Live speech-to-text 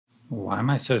Why am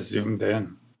I so zoomed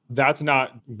in? That's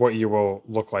not what you will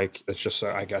look like. It's just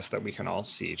so I guess that we can all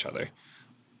see each other.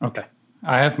 Okay.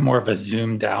 I have more of a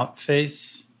zoomed out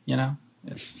face, you know?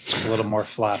 It's a little more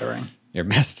flattering. Your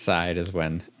best side is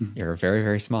when you're very,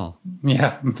 very small.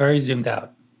 Yeah, I'm very zoomed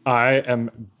out. I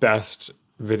am best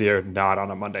videoed not on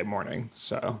a Monday morning,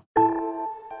 so.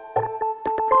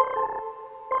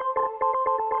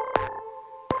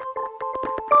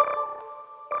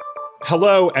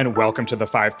 Hello and welcome to the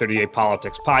 538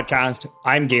 Politics Podcast.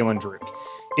 I'm Galen Druke.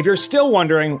 If you're still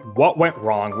wondering what went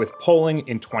wrong with polling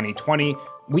in 2020,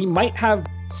 we might have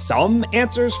some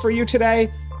answers for you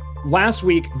today. Last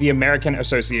week, the American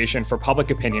Association for Public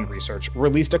Opinion Research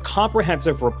released a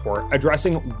comprehensive report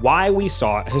addressing why we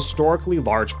saw a historically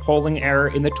large polling error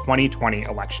in the 2020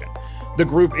 election. The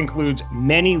group includes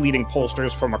many leading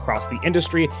pollsters from across the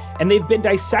industry, and they've been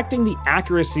dissecting the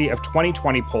accuracy of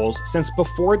 2020 polls since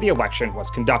before the election was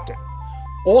conducted.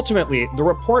 Ultimately, the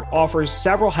report offers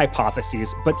several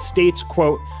hypotheses, but states,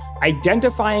 quote,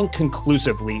 identifying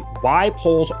conclusively why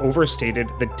polls overstated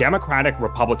the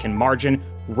Democratic-Republican margin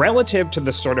relative to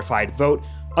the certified vote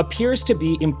appears to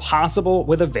be impossible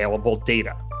with available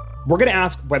data. We're going to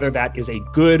ask whether that is a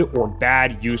good or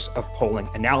bad use of polling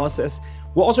analysis.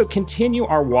 We'll also continue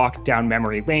our walk down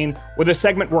memory lane with a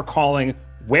segment we're calling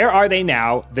Where Are They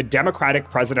Now? The Democratic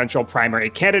Presidential Primary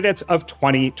Candidates of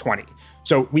 2020.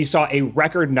 So we saw a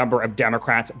record number of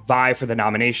Democrats vie for the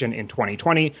nomination in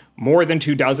 2020, more than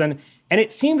 24, and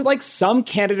it seemed like some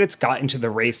candidates got into the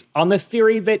race on the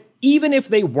theory that even if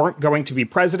they weren't going to be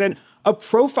president, a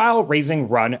profile-raising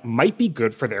run might be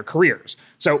good for their careers.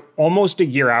 So almost a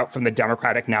year out from the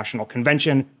Democratic National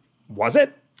Convention, was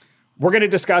it? We're going to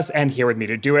discuss, and here with me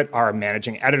to do it, our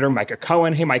managing editor, Micah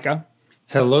Cohen. Hey, Micah.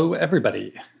 Hello,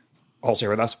 everybody. Also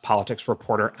here with us, politics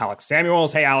reporter Alex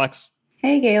Samuels. Hey, Alex.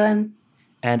 Hey, Galen.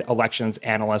 And elections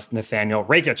analyst Nathaniel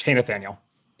Rakich. Hey, Nathaniel.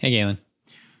 Hey, Galen.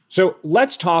 So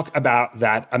let's talk about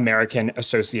that American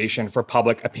Association for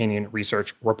Public Opinion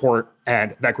Research report.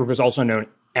 And that group is also known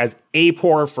as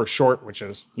APOR for short, which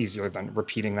is easier than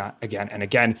repeating that again and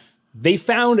again. They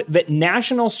found that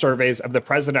national surveys of the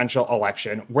presidential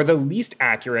election were the least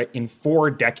accurate in 4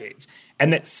 decades,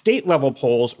 and that state-level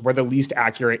polls were the least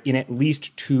accurate in at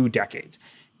least 2 decades.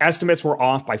 Estimates were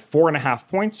off by 4.5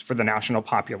 points for the national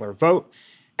popular vote,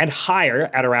 and higher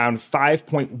at around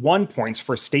 5.1 points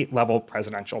for state-level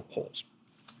presidential polls.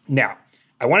 Now,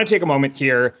 I want to take a moment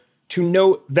here to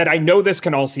note that I know this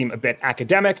can all seem a bit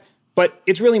academic, but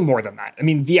it's really more than that. I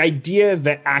mean, the idea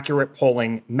that accurate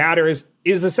polling matters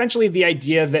is essentially the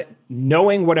idea that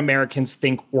knowing what Americans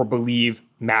think or believe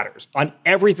matters on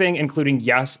everything, including,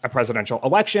 yes, a presidential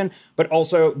election, but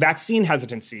also vaccine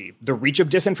hesitancy, the reach of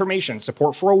disinformation,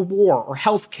 support for a war or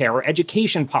healthcare or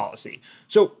education policy.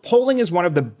 So polling is one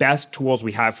of the best tools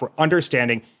we have for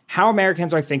understanding how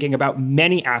Americans are thinking about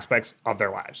many aspects of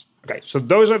their lives. Okay, so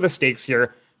those are the stakes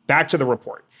here. Back to the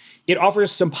report. It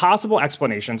offers some possible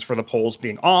explanations for the polls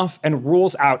being off and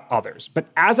rules out others, but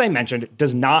as I mentioned,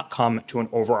 does not come to an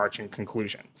overarching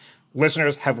conclusion.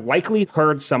 Listeners have likely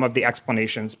heard some of the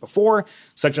explanations before,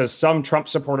 such as some Trump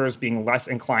supporters being less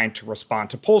inclined to respond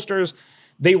to pollsters.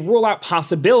 They rule out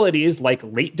possibilities like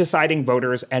late deciding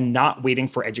voters and not waiting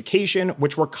for education,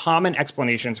 which were common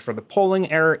explanations for the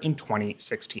polling error in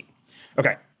 2016.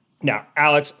 Okay, now,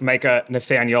 Alex, Micah,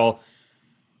 Nathaniel,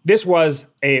 this was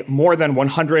a more than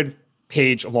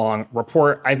 100-page long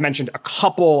report. I've mentioned a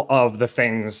couple of the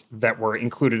things that were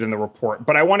included in the report,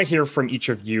 but I want to hear from each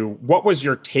of you. What was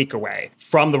your takeaway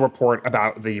from the report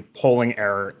about the polling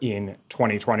error in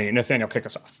 2020? Nathaniel, kick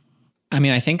us off. I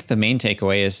mean, I think the main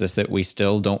takeaway is that we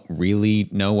still don't really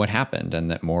know what happened and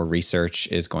that more research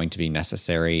is going to be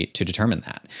necessary to determine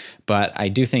that. But I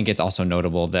do think it's also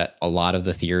notable that a lot of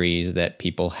the theories that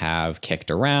people have kicked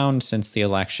around since the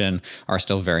election are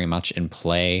still very much in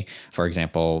play. For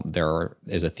example, there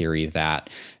is a theory that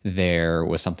there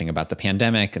was something about the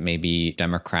pandemic. Maybe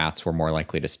Democrats were more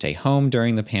likely to stay home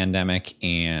during the pandemic,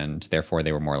 and therefore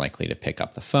they were more likely to pick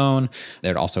up the phone.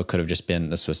 There also could have just been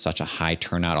this was such a high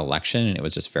turnout election, and it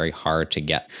was just very hard to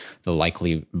get the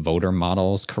likely voter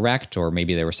models correct. Or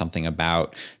maybe there was something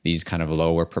about these kind of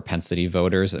lower propensity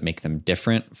voters that make them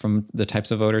different from the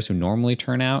types of voters who normally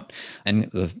turn out.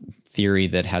 And the theory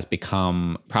that has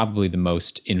become probably the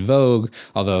most in vogue,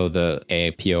 although the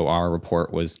AAPOR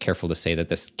report was careful to say that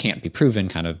this can't be proven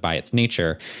kind of by its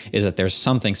nature, is that there's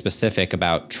something specific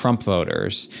about Trump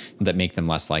voters that make them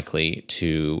less likely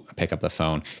to pick up the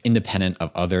phone, independent of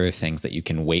other things that you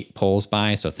can weight polls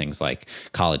by. So things like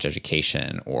college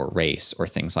education or race or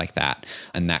things like that.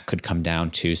 And that could come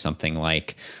down to something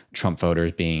like Trump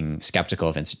voters being skeptical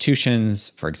of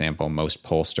institutions. For example, most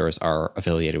pollsters are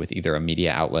affiliated with either a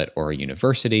media outlet or a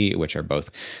university, which are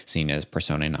both seen as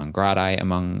personae non gratae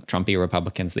among Trumpy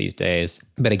Republicans these days.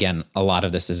 But again, a lot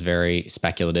of this is very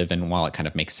speculative. And while it kind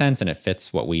of makes sense and it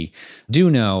fits what we do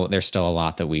know, there's still a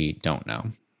lot that we don't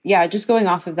know. Yeah, just going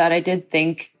off of that, I did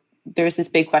think there's this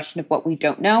big question of what we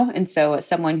don't know. And so as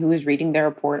someone who was reading their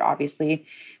report, obviously,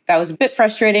 that was a bit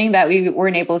frustrating that we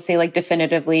weren't able to say like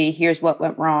definitively, here's what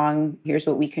went wrong, here's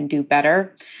what we can do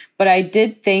better. But I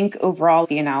did think overall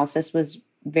the analysis was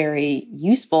very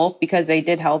useful because they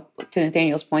did help, to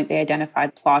Nathaniel's point, they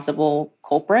identified plausible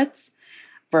culprits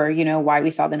for, why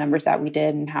we saw the numbers that we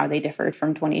did and how they differed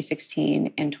from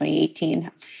 2016 and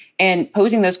 2018. And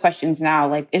posing those questions now,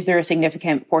 like, is there a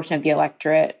significant portion of the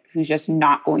electorate who's just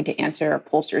not going to answer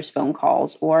pollsters' phone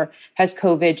calls? Or has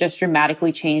COVID just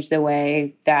dramatically changed the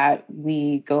way that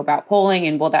we go about polling?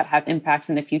 And will that have impacts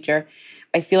in the future?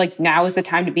 I feel like now is the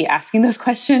time to be asking those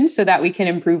questions so that we can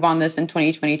improve on this in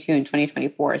 2022 and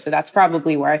 2024. So that's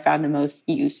probably where I found the most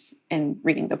use in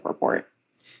reading the report.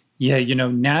 Yeah,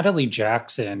 Natalie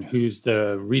Jackson, who's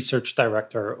the research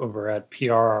director over at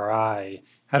PRRI,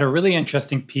 had a really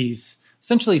interesting piece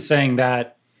essentially saying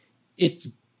that it's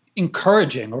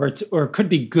encouraging or it could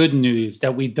be good news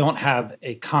that we don't have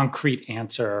a concrete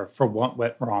answer for what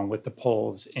went wrong with the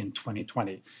polls in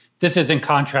 2020. This is in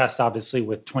contrast, obviously,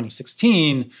 with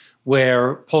 2016,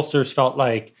 where pollsters felt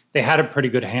like they had a pretty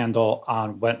good handle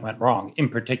on what went wrong. In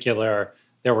particular,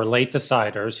 there were late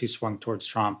deciders who swung towards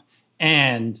Trump,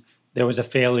 and there was a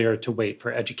failure to wait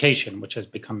for education, which has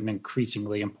become an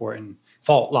increasingly important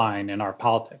fault line in our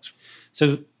politics.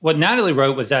 So what Natalie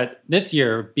wrote was that this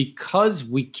year, because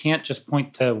we can't just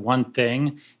point to one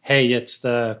thing, hey, it's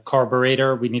the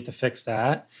carburetor, we need to fix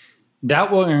that,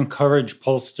 that will encourage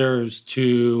pollsters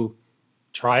to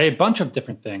try a bunch of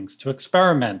different things, to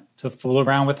experiment, to fool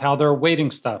around with how they're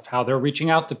weighting stuff, how they're reaching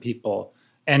out to people.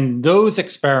 And those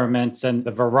experiments and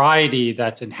the variety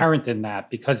that's inherent in that,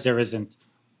 because there isn't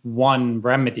one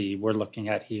remedy we're looking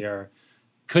at here,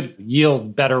 could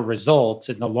yield better results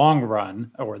in the long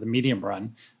run or the medium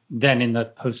run than in the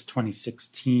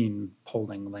post-2016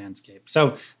 polling landscape.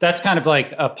 So that's kind of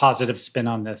like a positive spin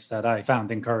on this that I found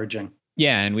encouraging.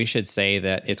 Yeah, and we should say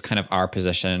that it's kind of our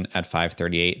position at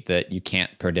 538 that you can't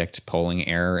predict polling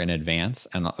error in advance.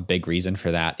 And a big reason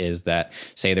for that is that,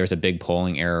 say there's a big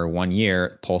polling error one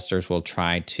year, pollsters will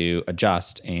try to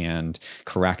adjust and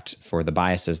correct for the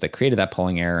biases that created that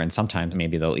polling error. And sometimes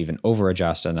maybe they'll even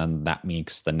over-adjust, and then that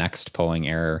makes the next polling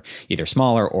error either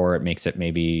smaller or it makes it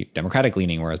maybe Democratic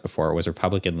leaning, whereas before it was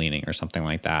Republican leaning or something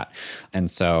like that.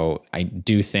 And so I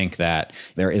do think that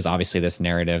there is obviously this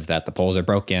narrative that the polls are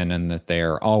broken and that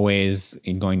they're always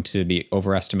going to be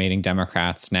overestimating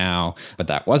Democrats now, but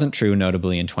that wasn't true,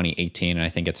 notably in 2018. And I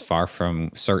think it's far from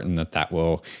certain that that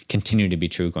will continue to be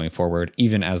true going forward,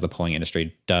 even as the polling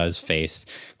industry does face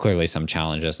clearly some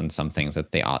challenges and some things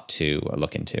that they ought to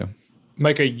look into.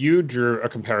 Micah, you drew a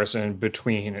comparison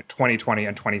between 2020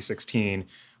 and 2016,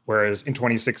 whereas in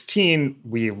 2016,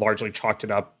 we largely chalked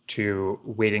it up to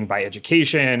weighting by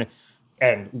education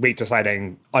and late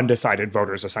deciding undecided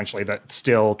voters, essentially, that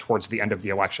still towards the end of the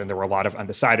election, there were a lot of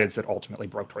undecideds that ultimately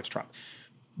broke towards Trump.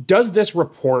 Does this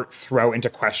report throw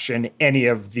into question any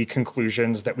of the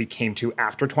conclusions that we came to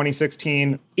after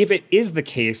 2016? If it is the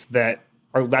case that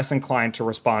are less inclined to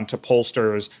respond to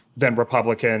pollsters than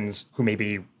Republicans who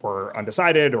maybe were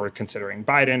undecided or considering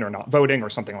Biden or not voting or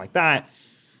something like that,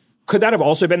 could that have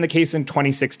also been the case in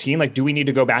 2016? Like, do we need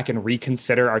to go back and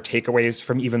reconsider our takeaways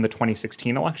from even the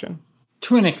 2016 election?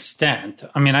 To an extent.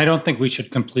 I mean, I don't think we should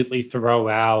completely throw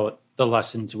out the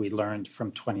lessons we learned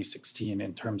from 2016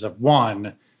 in terms of,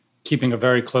 one, keeping a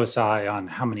very close eye on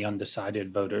how many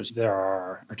undecided voters there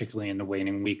are, particularly in the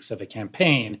waning weeks of a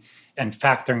campaign, and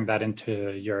factoring that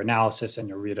into your analysis and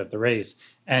your read of the race.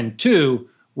 And two,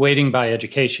 weighting by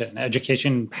education.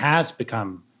 Education has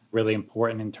become really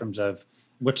important in terms of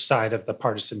which side of the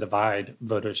partisan divide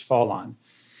voters fall on.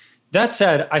 That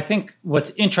said, I think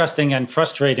what's interesting and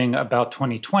frustrating about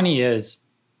 2020 is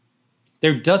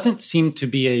there doesn't seem to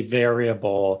be a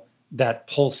variable that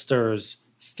pollsters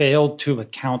failed to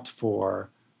account for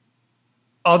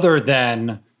other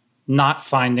than not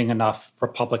finding enough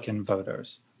Republican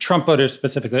voters. Trump voters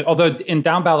specifically, although in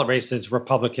down ballot races,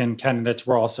 Republican candidates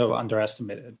were also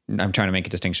underestimated. I'm trying to make a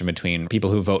distinction between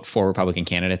people who vote for Republican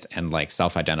candidates and like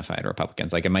self-identified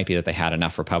Republicans. Like it might be that they had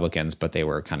enough Republicans, but they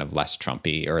were kind of less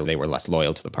Trumpy or they were less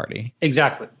loyal to the party.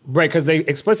 Exactly. Right, because they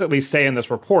explicitly say in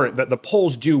this report that the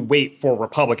polls do weight for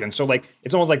Republicans. So like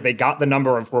it's almost like they got the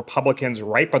number of Republicans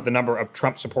right, but the number of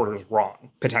Trump supporters wrong,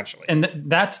 potentially. And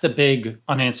that's the big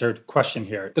unanswered question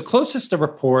here. The closest the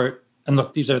report, and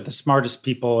look, these are the smartest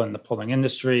people in the polling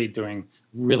industry doing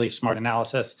really smart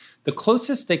analysis. The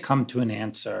closest they come to an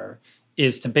answer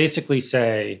is to basically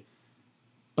say,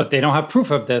 but they don't have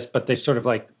proof of this, but they sort of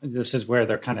like, this is where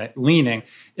they're kind of leaning,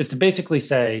 is to basically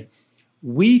say,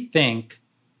 we think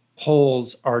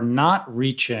polls are not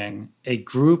reaching a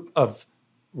group of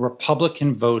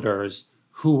Republican voters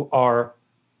who are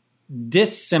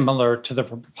dissimilar to the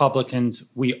Republicans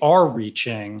we are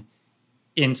reaching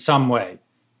in some way.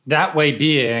 That way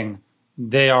being,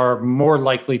 they are more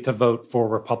likely to vote for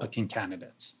Republican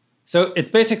candidates. So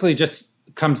it basically just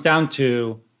comes down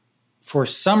to, for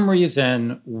some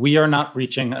reason, we are not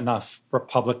reaching enough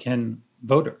Republican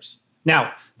voters.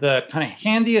 Now, the kind of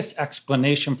handiest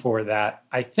explanation for that,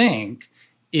 I think,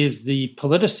 is the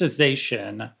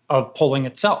politicization of polling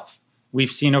itself. We've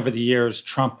seen over the years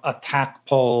Trump attack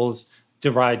polls,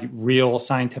 deride real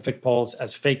scientific polls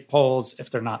as fake polls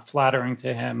if they're not flattering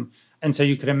to him. And so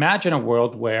you could imagine a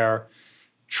world where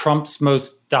Trump's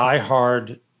most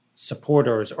diehard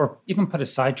supporters, or even put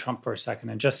aside Trump for a second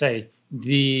and just say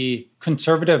the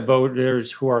conservative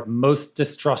voters who are most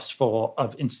distrustful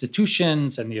of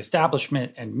institutions and the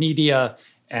establishment and media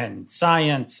and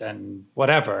science and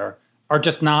whatever are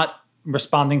just not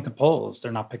responding to polls.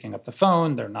 They're not picking up the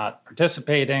phone. They're not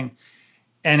participating.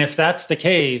 And if that's the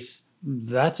case,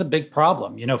 that's a big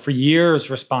problem. You know, for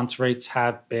years, response rates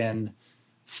have been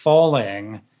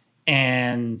falling,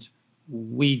 and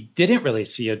we didn't really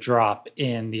see a drop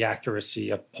in the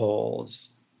accuracy of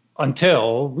polls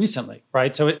until recently,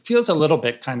 right? So it feels a little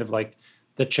bit kind of like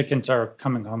the chickens are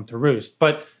coming home to roost.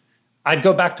 But I'd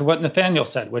go back to what Nathaniel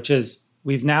said, which is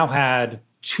we've now had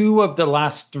 2 of the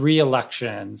last 3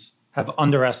 elections have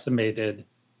underestimated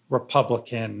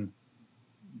Republican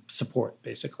support,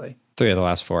 basically. 3 of the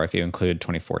last 4, if you include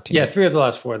 2014. Yeah, 3 of the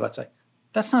last 4, let's say.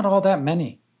 That's not all that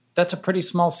many. That's a pretty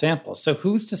small sample. So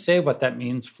who's to say what that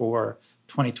means for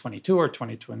 2022 or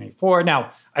 2024?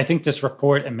 Now, I think this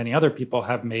report and many other people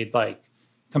have made like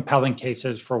compelling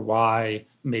cases for why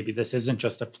maybe this isn't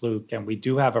just a fluke and we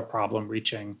do have a problem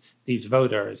reaching these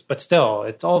voters. But still,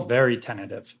 it's all very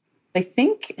tentative. I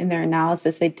think in their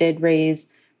analysis, they did raise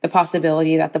the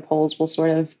possibility that the polls will sort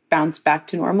of bounce back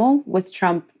to normal with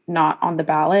Trump not on the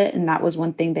ballot. And that was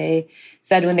one thing they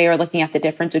said when they were looking at the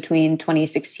difference between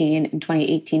 2016 and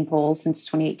 2018 polls, since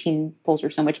 2018 polls were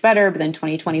so much better, but then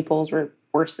 2020 polls were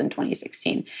worse than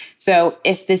 2016. So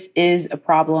if this is a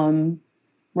problem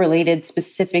related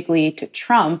specifically to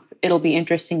Trump, it'll be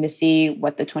interesting to see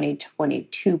what the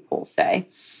 2022 polls say.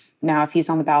 Now, if he's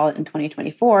on the ballot in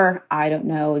 2024, I don't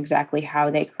know exactly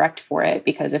how they correct for it,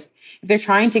 because if they're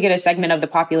trying to get a segment of the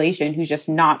population who's just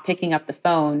not picking up the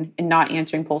phone and not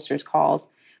answering pollsters' calls,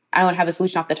 I don't have a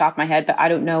solution off the top of my head, but I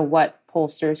don't know what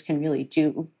pollsters can really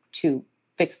do to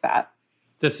fix that.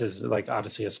 This is like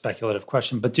obviously a speculative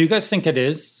question, but do you guys think it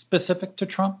is specific to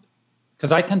Trump?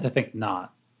 Because I tend to think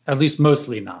not, at least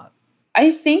mostly not.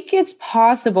 I think it's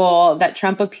possible that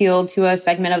Trump appealed to a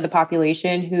segment of the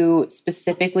population who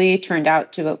specifically turned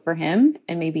out to vote for him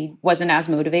and maybe wasn't as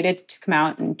motivated to come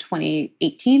out in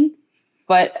 2018.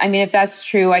 But I mean, if that's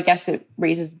true, I guess it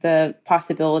raises the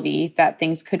possibility that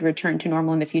things could return to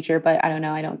normal in the future. But I don't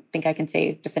know. I don't think I can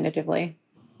say definitively.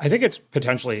 I think it's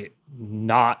potentially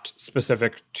not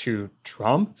specific to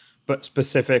Trump, but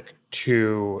specific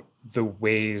to the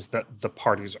ways that the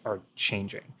parties are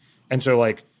changing. And so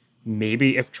like,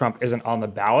 maybe if Trump isn't on the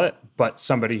ballot, but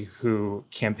somebody who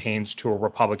campaigns to a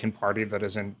Republican Party that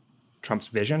is in Trump's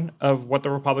vision of what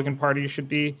the Republican Party should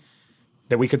be,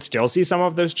 that we could still see some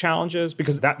of those challenges,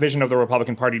 because that vision of the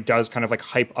Republican Party does kind of like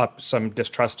hype up some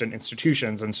distrust in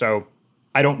institutions. And so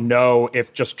I don't know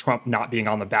if just Trump not being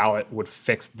on the ballot would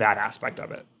fix that aspect of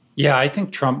it. Yeah, I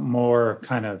think Trump more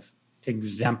kind of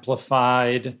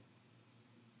exemplified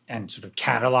and sort of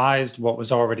catalyzed what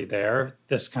was already there,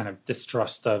 this kind of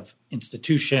distrust of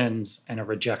institutions and a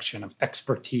rejection of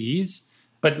expertise.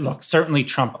 But look, certainly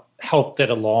Trump helped it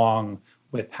along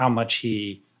with how much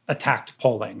he attacked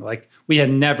polling. Like we had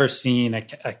never seen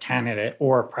a candidate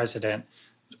or a president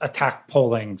attack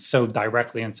polling so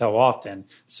directly and so often.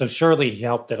 So surely he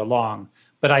helped it along.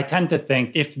 But I tend to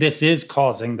think if this is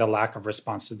causing the lack of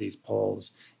response to these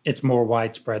polls, it's more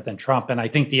widespread than Trump. And I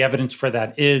think the evidence for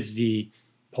that is the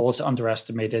polls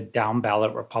underestimated down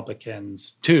ballot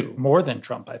Republicans too, more than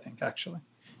Trump, I think, actually.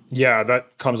 Yeah,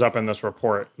 that comes up in this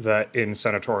report that in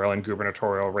senatorial and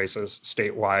gubernatorial races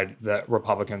statewide, that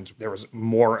Republicans, there was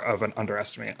more of an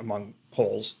underestimate among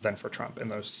polls than for Trump in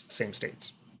those same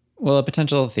states. Well, a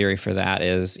potential theory for that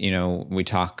is,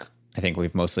 I think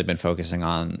we've mostly been focusing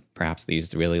on perhaps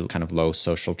these really kind of low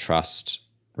social trust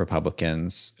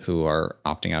Republicans who are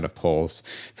opting out of polls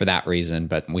for that reason.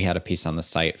 But we had a piece on the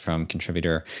site from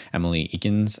contributor Emily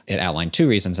Eakins. It outlined two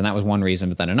reasons, and that was one reason.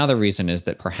 But then another reason is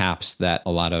that perhaps that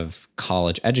a lot of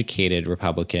college-educated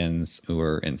Republicans who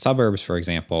are in suburbs, for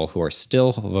example, who are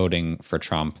still voting for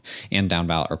Trump, and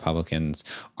down-ballot Republicans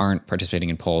aren't participating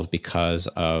in polls because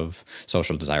of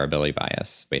social desirability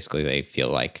bias. Basically, they feel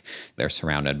like they're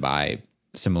surrounded by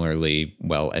similarly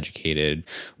well-educated,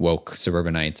 woke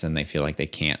suburbanites, and they feel like they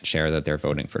can't share that they're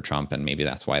voting for Trump, and maybe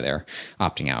that's why they're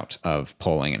opting out of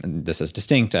polling. And this is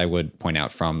distinct, I would point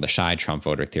out, from the shy Trump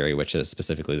voter theory, which is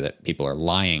specifically that people are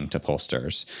lying to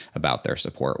pollsters about their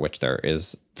support, which there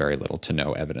is very little to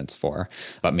no evidence for.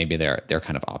 But maybe they're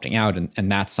kind of opting out,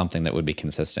 and that's something that would be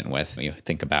consistent with, you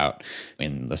think about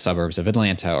in the suburbs of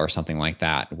Atlanta or something like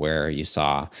that, where you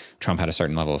saw Trump had a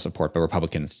certain level of support, but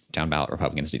Republicans, down-ballot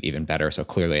Republicans, did even better. So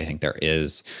clearly, I think there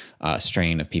is a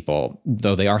strain of people,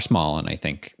 though they are small, and I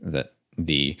think that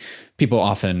the people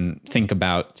often think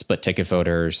about split ticket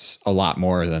voters a lot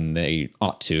more than they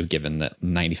ought to, given that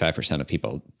 95% of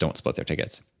people don't split their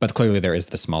tickets. But clearly there is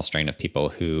the small strain of people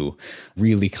who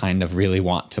really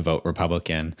want to vote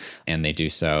Republican, and they do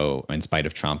so in spite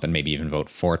of Trump, and maybe even vote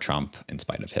for Trump in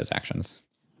spite of his actions.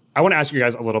 I want to ask you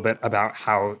guys a little bit about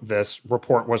how this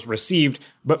report was received.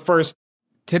 But first,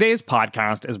 today's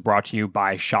podcast is brought to you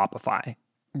by Shopify.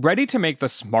 Ready to make the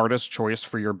smartest choice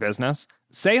for your business?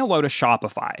 Say hello to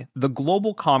Shopify, the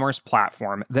global commerce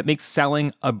platform that makes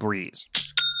selling a breeze.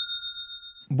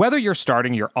 Whether you're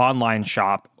starting your online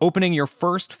shop, opening your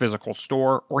first physical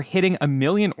store, or hitting 1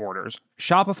 million orders,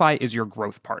 Shopify is your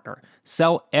growth partner.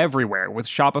 Sell everywhere with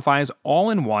Shopify's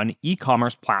all-in-one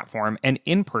e-commerce platform and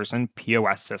in-person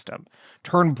POS system.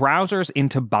 Turn browsers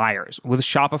into buyers with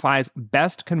Shopify's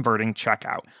best converting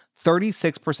checkout,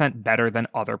 36% better than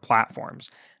other platforms.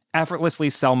 Effortlessly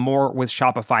sell more with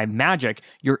Shopify Magic,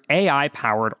 your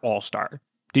AI-powered all-star.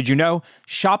 Did you know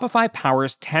Shopify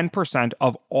powers 10%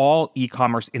 of all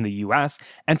e-commerce in the US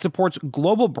and supports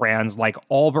global brands like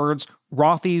Allbirds,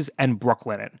 Rothy's, and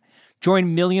Brooklinen?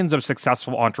 Join millions of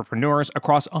successful entrepreneurs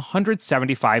across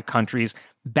 175 countries,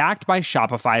 backed by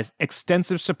Shopify's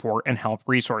extensive support and help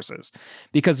resources.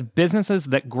 Because businesses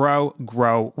that grow,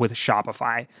 grow with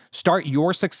Shopify. Start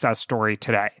your success story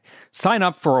today. Sign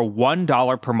up for a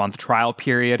 $1 per month trial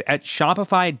period at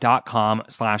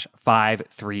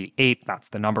shopify.com/538. That's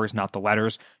the numbers, not the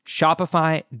letters.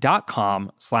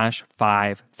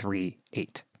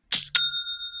 Shopify.com/538.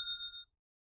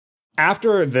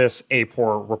 After this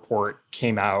APOR report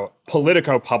came out,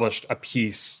 Politico published a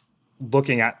piece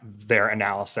looking at their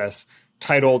analysis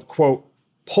titled, quote,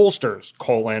 "Pollsters,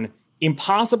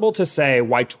 impossible to say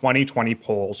why 2020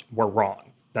 polls were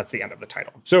wrong." That's the end of the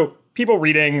title. So people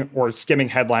reading or skimming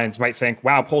headlines might think,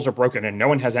 wow, polls are broken and no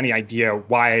one has any idea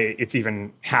why it's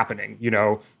even happening.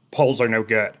 Polls are no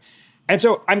good. And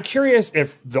so I'm curious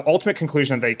if the ultimate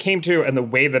conclusion that they came to and the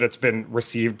way that it's been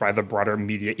received by the broader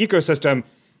media ecosystem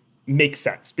makes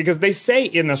sense, because they say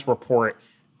in this report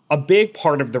a big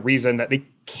part of the reason that they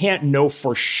can't know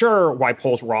for sure why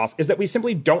polls were off is that we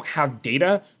simply don't have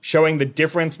data showing the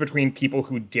difference between people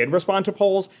who did respond to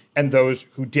polls and those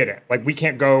who didn't. Like, we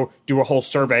can't go do a whole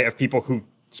survey of people who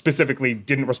specifically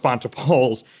didn't respond to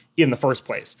polls in the first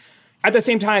place. At the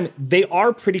same time, they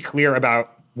are pretty clear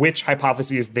about which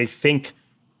hypotheses they think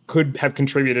could have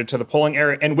contributed to the polling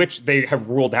error and which they have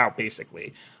ruled out,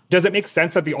 basically. Does it make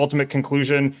sense that the ultimate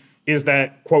conclusion is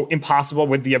that, quote, impossible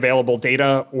with the available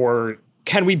data, or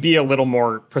can we be a little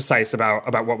more precise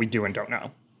about what we do and don't know?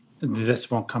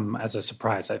 This won't come as a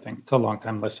surprise, I think, to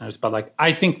longtime listeners, but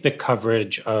I think the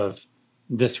coverage of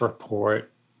this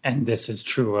report, and this is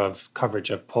true of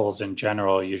coverage of polls in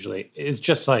general usually, is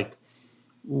just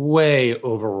way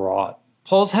overwrought.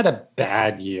 Polls had a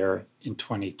bad year in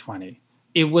 2020.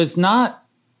 It was not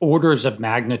orders of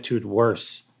magnitude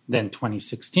worse than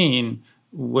 2016,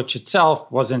 which itself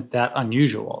wasn't that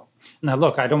unusual. Now,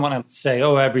 look, I don't want to say,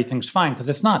 everything's fine, because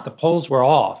it's not. The polls were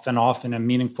off in a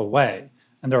meaningful way.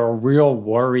 And there are real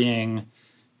worrying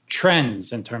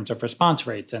trends in terms of response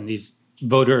rates and these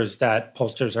voters that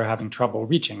pollsters are having trouble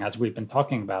reaching, as we've been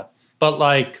talking about. But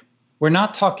we're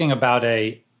not talking about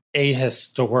a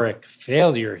historic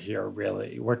failure here,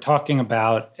 really. We're talking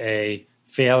about a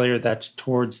failure that's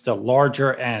towards the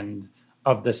larger end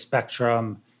of the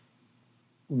spectrum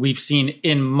we've seen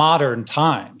in modern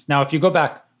times. Now, if you go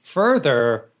back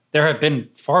further, there have been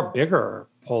far bigger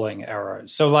polling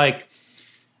errors. So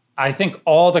I think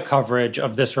all the coverage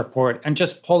of this report and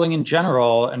just polling in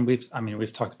general, and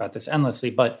we've talked about this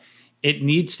endlessly, but it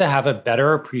needs to have a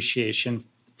better appreciation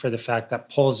for the fact that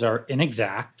polls are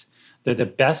inexact. They're the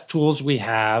best tools we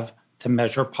have to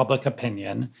measure public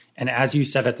opinion. And as you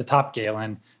said at the top,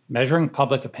 Galen, measuring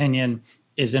public opinion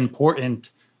is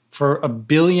important for a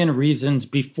billion reasons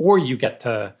before you get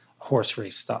to horse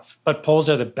race stuff. But polls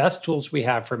are the best tools we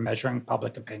have for measuring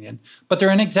public opinion, but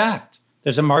they're inexact.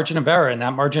 There's a margin of error, and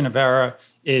that margin of error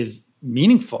is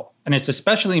meaningful. And it's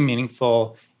especially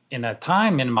meaningful in a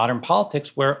time in modern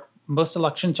politics where most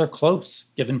elections are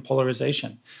close, given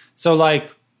polarization. So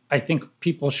I think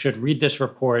people should read this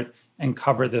report and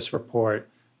cover this report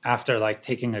after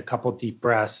taking a couple deep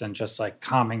breaths and just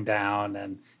calming down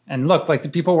and look, the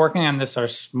people working on this are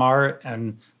smart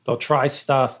and they'll try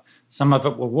stuff. Some of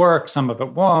it will work, some of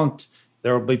it won't.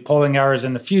 There will be polling errors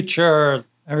in the future.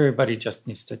 Everybody just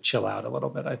needs to chill out a little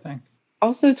bit, I think.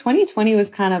 Also, 2020 was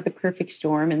kind of the perfect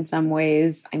storm in some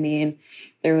ways. I mean,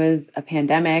 there was a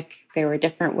pandemic, there were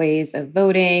different ways of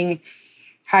voting,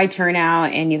 high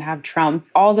turnout, and you have Trump.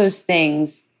 All those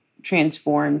things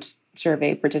transformed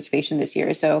survey participation this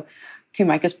year. So to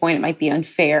Micah's point, it might be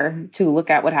unfair to look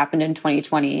at what happened in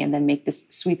 2020 and then make this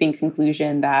sweeping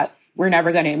conclusion that we're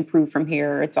never going to improve from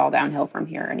here, it's all downhill from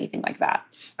here, or anything like that.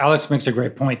 Alex makes a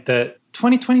great point that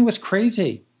 2020 was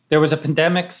crazy. There was a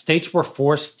pandemic. States were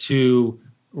forced to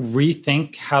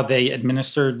rethink how they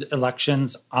administered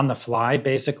elections on the fly,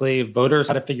 basically. Voters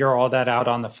had to figure all that out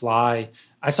on the fly.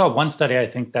 I saw one study, I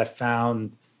think, that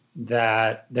found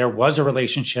that there was a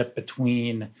relationship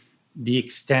between the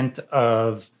extent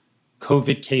of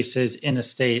COVID cases in a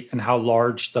state and how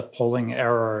large the polling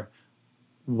error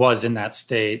was in that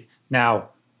state. Now,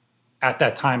 at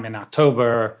that time in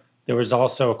October, there was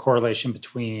also a correlation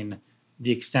between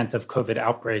the extent of COVID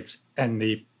outbreaks and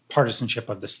the partisanship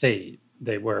of the state.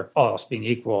 They were, all else being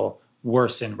equal,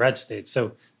 worse in red states.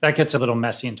 So that gets a little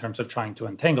messy in terms of trying to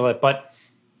untangle it. But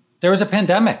there was a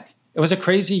pandemic. It was a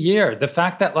crazy year. The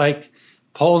fact that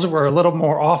polls were a little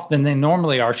more off than they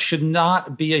normally are should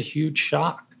not be a huge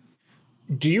shock.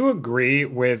 Do you agree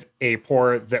with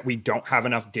APOR that we don't have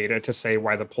enough data to say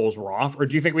why the polls were off? Or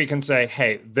do you think we can say,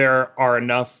 hey, there are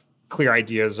enough clear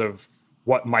ideas of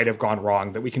what might have gone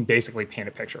wrong that we can basically paint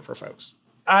a picture for folks?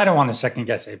 I don't want to second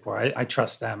guess APOR. I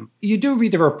trust them. You do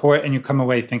read the report and you come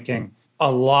away thinking a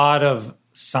lot of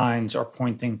signs are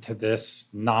pointing to this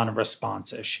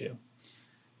non-response issue.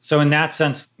 So in that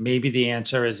sense, maybe the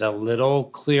answer is a little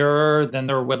clearer than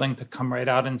they're willing to come right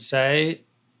out and say,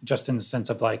 just in the sense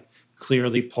of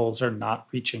clearly polls are not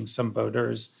reaching some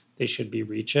voters they should be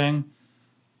reaching.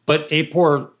 But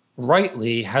APOR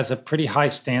rightly has a pretty high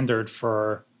standard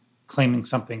for claiming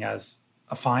something as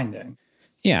a finding.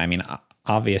 Yeah, I mean,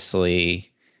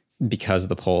 obviously, because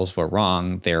the polls were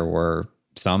wrong, there were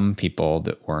some people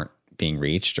that weren't being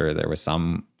reached, or there was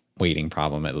some weighting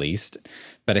problem at least.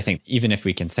 But I think even if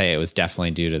we can say it was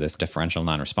definitely due to this differential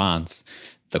non-response,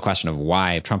 the question of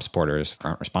why Trump supporters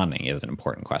aren't responding is an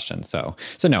important question. So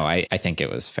no, I think it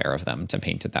was fair of them to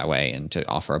paint it that way and to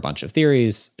offer a bunch of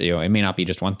theories. It may not be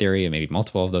just one theory, it may be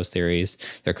multiple of those theories.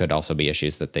 There could also be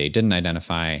issues that they didn't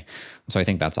identify. So I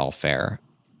think that's all fair.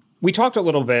 We talked a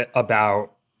little bit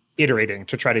about iterating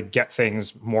to try to get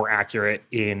things more accurate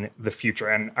in the future.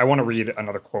 And I want to read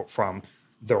another quote from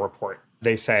the report.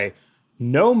 They say,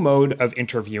 "No mode of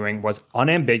interviewing was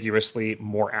unambiguously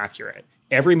more accurate.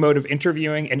 Every mode of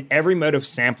interviewing and every mode of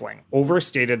sampling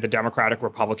overstated the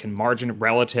Democratic-Republican margin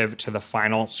relative to the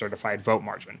final certified vote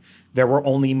margin. There were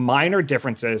only minor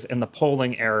differences in the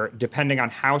polling error depending on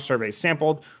how surveys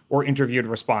sampled or interviewed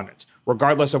respondents,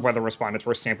 regardless of whether respondents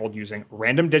were sampled using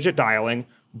random digit dialing,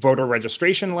 voter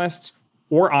registration lists,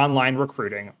 or online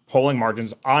recruiting. Polling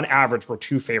margins on average were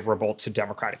too favorable to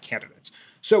Democratic candidates."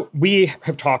 So we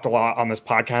have talked a lot on this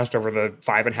podcast over the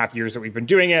 5.5 years that we've been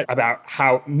doing it about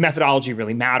how methodology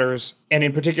really matters. And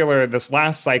in particular, this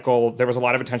last cycle, there was a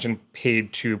lot of attention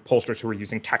paid to pollsters who were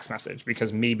using text message,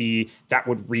 because maybe that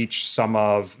would reach some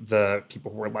of the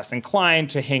people who were less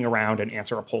inclined to hang around and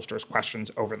answer a pollster's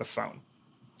questions over the phone.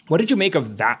 What did you make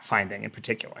of that finding in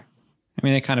particular? I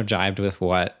mean, it kind of jived with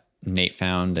what Nate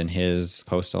found in his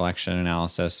post-election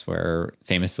analysis, where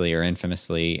famously or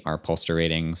infamously, our pollster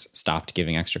ratings stopped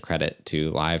giving extra credit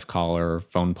to live caller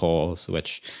phone polls,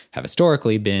 which have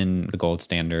historically been the gold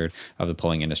standard of the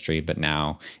polling industry. But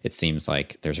now it seems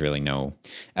like there's really no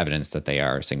evidence that they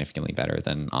are significantly better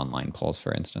than online polls,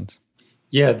 for instance.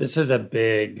 Yeah, this is a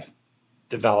big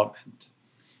development.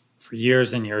 for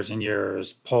years and years and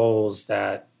years, polls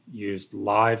that used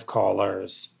live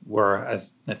callers were,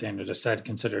 as Nathaniel just said,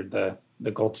 considered the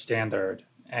gold standard.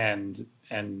 And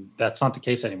that's not the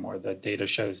case anymore. The data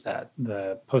shows that.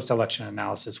 The post-election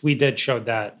analysis we did showed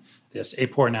that. This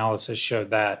APOR analysis showed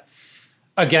that.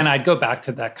 Again, I'd go back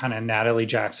to that kind of Natalie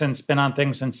Jackson spin on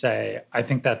things and say, I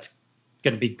think that's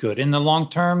going to be good in the long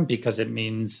term because it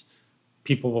means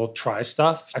people will try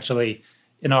stuff. Actually,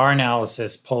 in our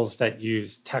analysis, polls that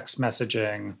use text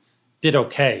messaging did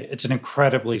okay. It's an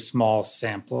incredibly small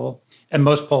sample. And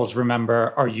most polls,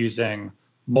 remember, are using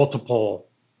multiple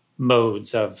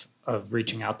modes of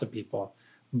reaching out to people.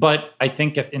 But I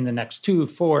think if in the next 2,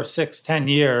 4, 6, 10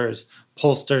 years,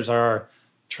 pollsters are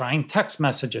trying text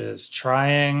messages,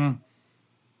 trying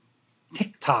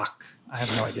TikTok, I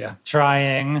have no idea,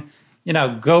 trying,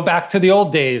 go back to the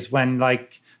old days when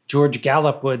like George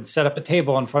Gallup would set up a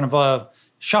table in front of a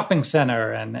shopping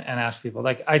center and ask people.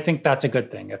 Like, I think that's a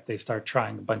good thing if they start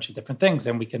trying a bunch of different things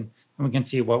and we can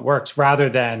see what works rather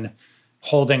than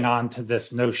holding on to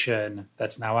this notion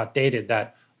that's now outdated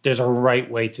that there's a right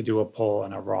way to do a poll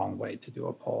and a wrong way to do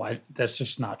a poll. That's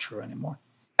just not true anymore.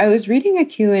 I was reading a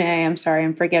Q&A. I'm sorry,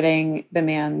 I'm forgetting the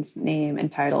man's name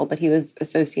and title, but he was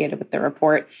associated with the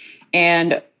report.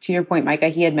 And to your point, Micah,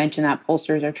 he had mentioned that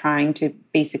pollsters are trying to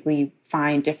basically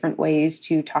find different ways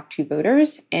to talk to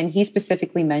voters. And he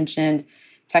specifically mentioned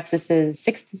Texas's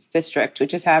 6th district,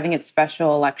 which is having its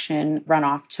special election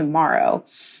runoff tomorrow.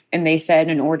 And they said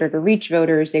in order to reach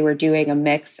voters, they were doing a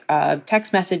mix of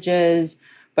text messages,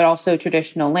 but also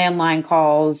traditional landline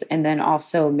calls, and then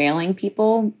also mailing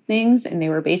people things. And they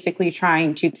were basically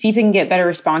trying to see if they can get better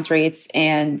response rates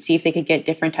and see if they could get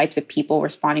different types of people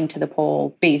responding to the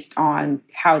poll based on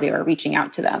how they were reaching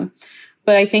out to them.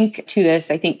 But I think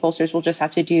pollsters will just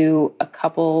have to do a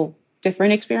couple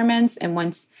different experiments. And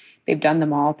once they've done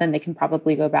them all, then they can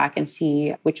probably go back and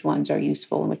see which ones are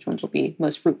useful and which ones will be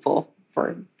most fruitful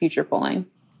for future polling.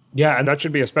 Yeah, and that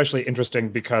should be especially interesting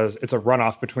because it's a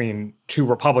runoff between two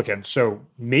Republicans. So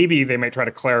maybe they might try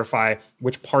to clarify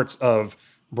which parts of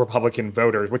Republican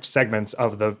voters, which segments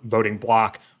of the voting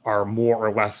bloc are more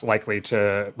or less likely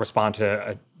to respond to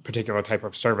a particular type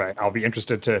of survey. I'll be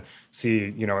interested to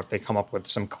see, if they come up with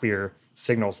some clear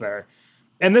signals there.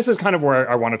 And this is kind of where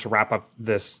I wanted to wrap up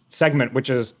this segment, which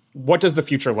is what does the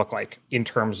future look like in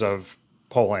terms of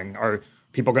polling? Are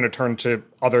people going to turn to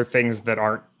other things that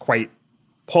aren't quite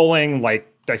polling,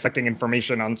 like dissecting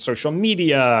information on social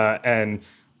media and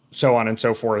so on and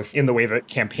so forth in the way that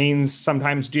campaigns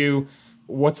sometimes do?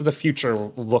 What's the future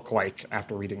look like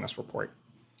after reading this report?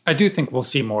 I do think we'll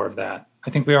see more of that. I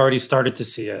think we already started to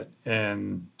see it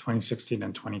in 2016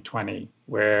 and 2020,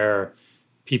 where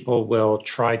people will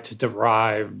try to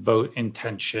derive vote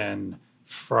intention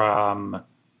from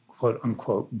quote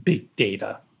unquote big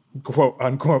data. Quote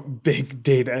unquote big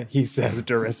data, he says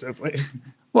derisively.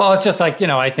 Well, it's just like,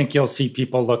 I think you'll see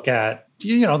people look at,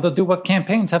 they'll do what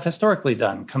campaigns have historically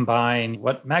done, combine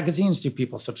what magazines do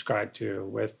people subscribe to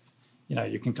with,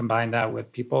 you can combine that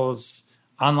with people's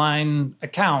online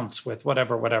accounts with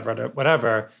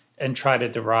whatever, and try to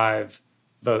derive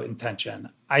vote intention.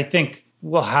 I think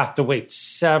we'll have to wait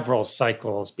several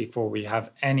cycles before we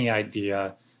have any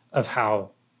idea of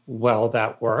how well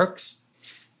that works.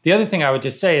 The other thing I would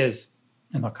just say is,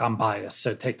 and look, I'm biased,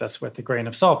 so take this with a grain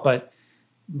of salt, but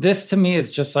this to me is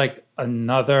just like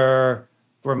another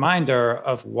reminder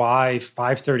of why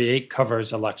 538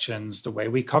 covers elections the way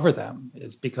we cover them,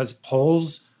 is because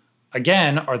polls,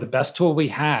 again, are the best tool we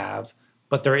have,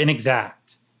 but they're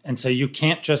inexact. And so you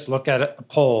can't just look at a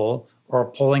poll or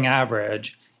a polling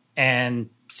average and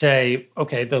say,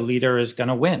 okay, the leader is going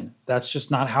to win. That's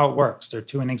just not how it works. They're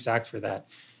too inexact for that.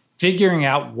 Figuring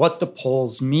out what the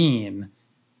polls mean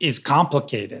is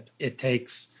complicated. It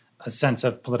takes a sense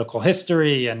of political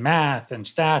history and math and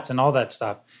stats and all that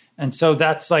stuff. And so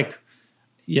that's like,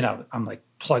 I'm like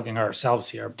plugging ourselves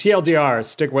here. TLDR,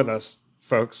 stick with us,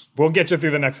 folks. We'll get you through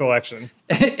the next election.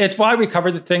 It's why we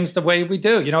cover the things the way we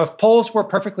do. If polls were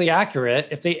perfectly accurate,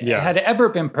 if they had ever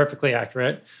been perfectly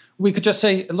accurate, we could just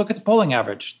say, look at the polling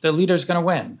average. The leader's going to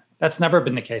win. That's never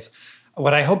been the case.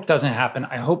 What I hope doesn't happen,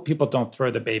 I hope people don't throw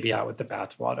the baby out with the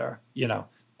bathwater.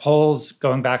 Polls,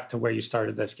 going back to where you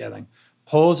started this, Galen,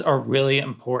 polls are really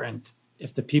important.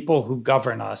 If the people who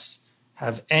govern us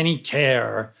have any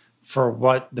care for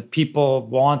what the people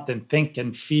want and think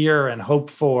and fear and hope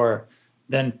for,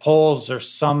 then polls or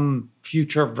some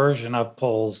future version of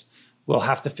polls will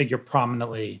have to figure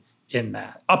prominently in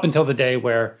that. Up until the day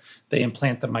where they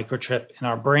implant the microchip in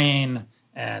our brain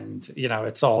and,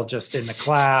 it's all just in the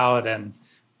cloud and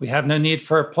we have no need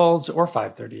for polls or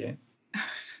 538.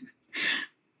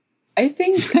 I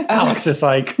think Alex is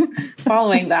like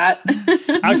following that.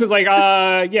 Alex is like,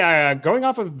 yeah, going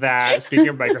off of that, speaking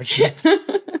of microchips.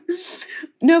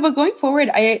 No, but going forward,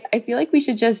 I feel like we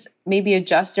should just maybe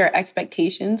adjust our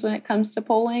expectations when it comes to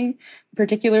polling.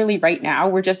 Particularly right now,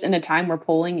 we're just in a time where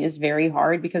polling is very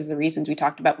hard because of the reasons we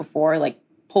talked about before, like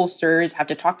pollsters have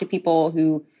to talk to people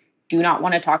who do not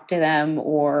want to talk to them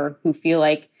or who feel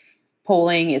like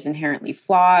polling is inherently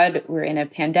flawed. We're in a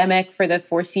pandemic for the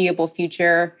foreseeable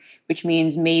future, which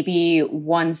means maybe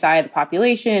one side of the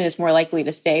population is more likely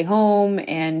to stay home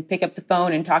and pick up the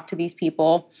phone and talk to these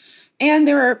people. And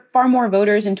there are far more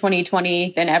voters in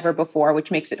 2020 than ever before, which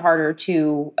makes it harder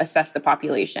to assess the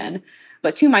population.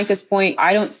 But to Micah's point,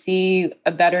 I don't see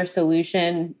a better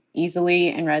solution easily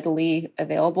and readily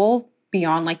available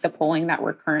beyond like the polling that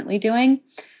we're currently doing.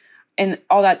 And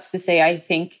all that's to say, I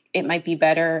think it might be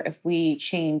better if we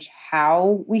change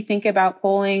how we think about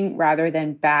polling rather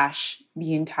than bash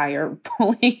the entire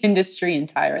polling industry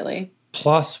entirely.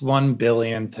 plus $1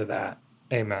 billion to that.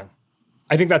 Amen.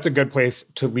 I think that's a good place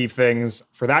to leave things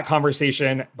for that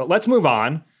conversation. But let's move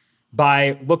on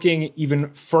by looking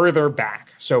even further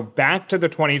back. So back to the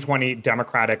 2020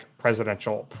 Democratic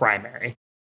presidential primary.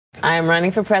 I am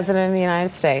running for president of the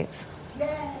United States.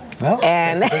 Well,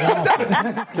 And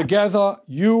together,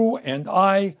 you and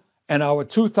I and our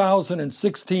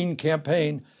 2016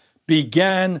 campaign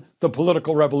began the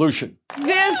political revolution.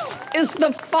 This is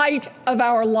the fight of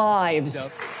our lives.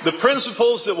 The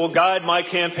principles that will guide my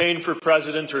campaign for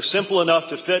president are simple enough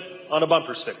to fit on a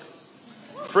bumper sticker: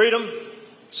 freedom,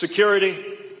 security,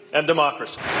 and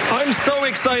democracy. I'm so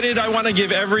excited. I want to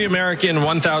give every American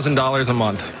 $1,000 a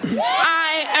month.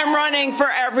 I am running for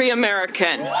every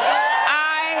American.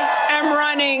 I am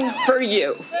running for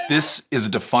you. This is a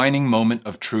defining moment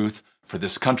of truth for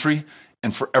this country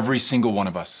and for every single one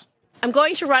of us. I'm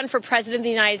going to run for president of the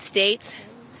United States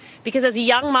because as a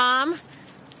young mom,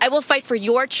 I will fight for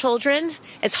your children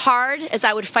as hard as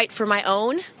I would fight for my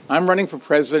own. I'm running for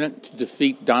president to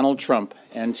defeat Donald Trump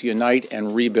and to unite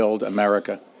and rebuild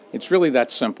America. It's really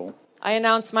that simple. I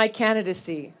announce my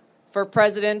candidacy for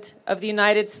President of the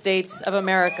United States of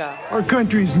America. Our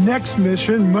country's next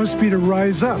mission must be to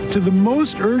rise up to the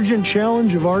most urgent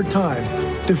challenge of our time,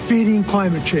 defeating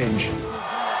climate change.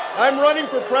 I'm running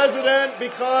for president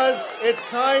because it's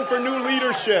time for new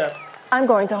leadership. I'm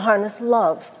going to harness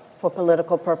love for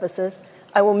political purposes.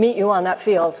 I will meet you on that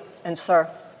field, and sir,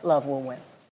 love will win.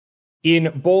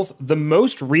 In both the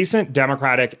most recent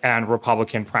Democratic and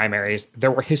Republican primaries,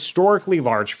 there were historically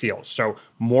large fields. So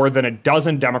more than a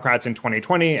dozen Democrats in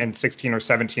 2020 and 16 or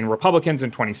 17 Republicans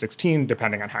in 2016,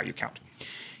 depending on how you count.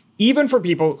 Even for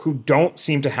people who don't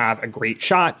seem to have a great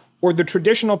shot or the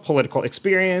traditional political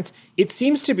experience, it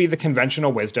seems to be the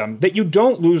conventional wisdom that you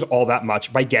don't lose all that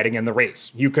much by getting in the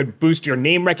race. You could boost your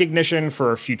name recognition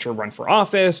for a future run for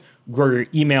office, grow your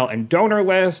email and donor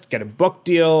list, get a book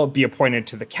deal, be appointed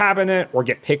to the cabinet, or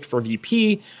get picked for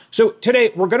VP. So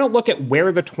today, we're going to look at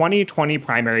where the 2020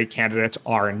 primary candidates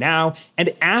are now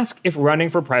and ask if running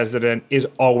for president is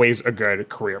always a good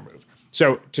career move.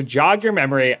 So to jog your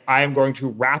memory, I am going to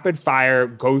rapid fire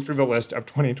go through the list of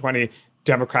 2020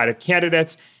 Democratic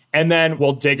candidates, and then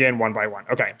we'll dig in one by one.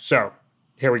 Okay, so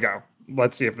here we go.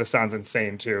 Let's see if this sounds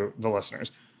insane to the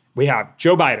listeners. We have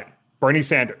Joe Biden, Bernie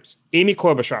Sanders, Amy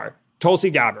Klobuchar, Tulsi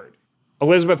Gabbard,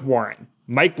 Elizabeth Warren,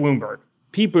 Mike Bloomberg,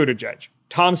 Pete Buttigieg,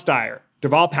 Tom Steyer,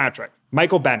 Deval Patrick,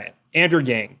 Michael Bennet, Andrew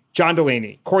Yang, John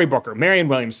Delaney, Cory Booker, Marianne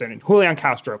Williamson, Julian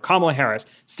Castro, Kamala Harris,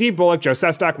 Steve Bullock, Joe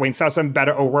Sestak, Wayne Sussman,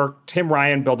 Beto O'Rourke, Tim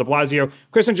Ryan, Bill de Blasio,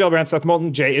 Kristen Gillibrand, Seth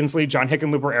Moulton, Jay Inslee, John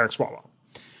Hickenlooper, Eric Swalwell.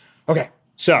 Okay,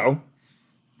 so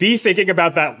be thinking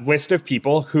about that list of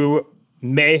people who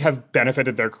may have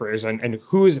benefited their careers and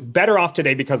who's better off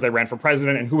today because they ran for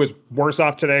president and who is worse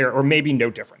off today or maybe no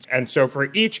difference. And so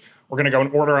for each, we're going to go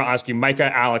in order. I'll ask you,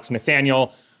 Micah, Alex,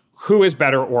 Nathaniel, who is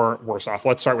better or worse off?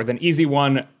 Let's start with an easy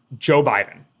one, Joe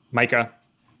Biden. Micah?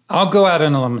 I'll go out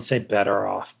on a limb and say better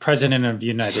off. President of the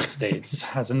United States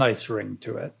has a nice ring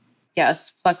to it.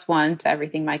 Yes, +1 to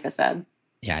everything Micah said.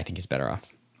 Yeah, I think he's better off.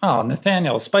 Oh,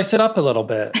 Nathaniel, spice it up a little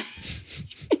bit.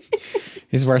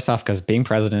 He's worse off because being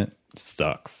president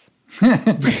sucks.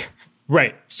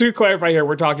 Right. So to clarify here,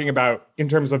 we're talking about in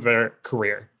terms of their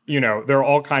career. You know, there are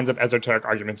all kinds of esoteric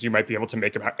arguments you might be able to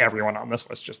make about everyone on this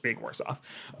list just being worse off.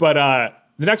 But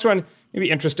the next one may be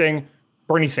interesting.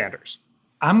 Bernie Sanders.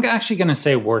 I'm actually going to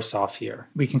say worse off here.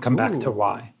 We can come back to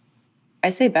why. I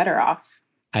say better off.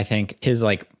 I think his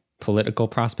political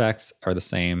prospects are the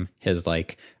same. His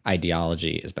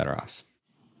ideology is better off.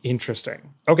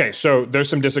 Interesting. Okay, so there's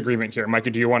some disagreement here.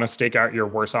 Micah, do you want to stake out your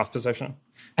worse off position?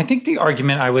 I think the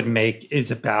argument I would make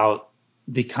is about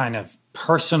the kind of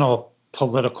personal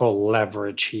political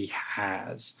leverage he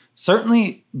has.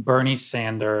 Certainly, Bernie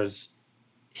Sanders,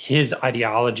 his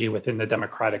ideology within the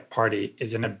Democratic Party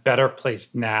is in a better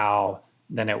place now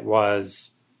than it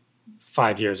was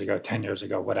 5 years ago, 10 years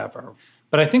ago, whatever.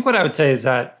 But I think what I would say is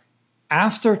that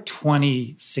after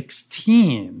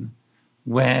 2016,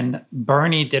 when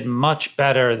Bernie did much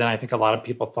better than I think a lot of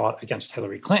people thought against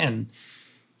Hillary Clinton,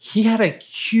 he had a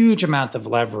huge amount of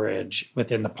leverage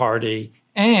within the party,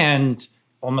 and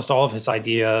almost all of his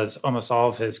ideas, almost all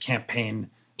of his campaign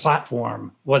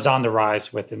platform was on the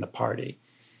rise within the party.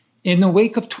 In the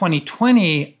wake of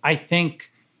 2020, I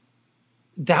think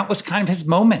that was kind of his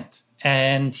moment,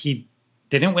 and he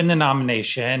didn't win the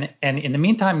nomination. And in the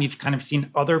meantime, you've kind of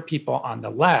seen other people on the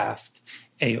left,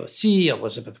 AOC,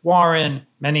 Elizabeth Warren,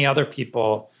 many other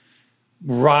people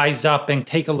rise up and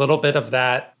take a little bit of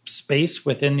that space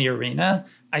within the arena.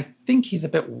 I think he's a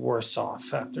bit worse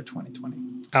off after 2020.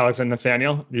 Alex and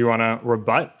Nathaniel, do you want to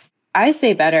rebut? I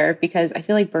say better because I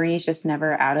feel like Bernie's just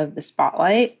never out of the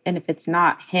spotlight. And if it's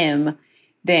not him,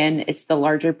 then it's the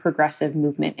larger progressive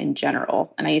movement in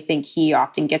general. And I think he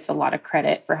often gets a lot of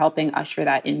credit for helping usher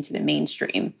that into the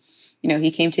mainstream. You know,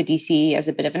 he came to DC as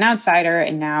a bit of an outsider,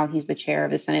 and now he's the chair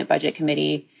of the Senate Budget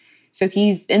Committee. So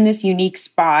he's in this unique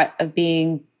spot of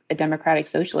being a democratic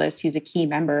socialist who's a key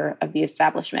member of the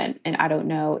establishment. And I don't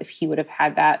know if he would have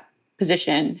had that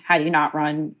position had he not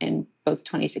run in both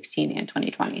 2016 and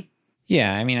 2020.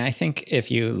 Yeah, I mean, I think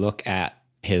if you look at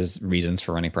his reasons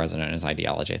for running president and his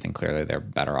ideology, I think clearly they're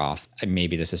better off.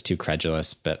 Maybe this is too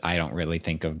credulous, but I don't really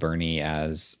think of Bernie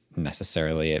as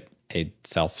necessarily a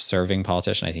self-serving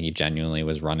politician. I think he genuinely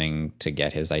was running to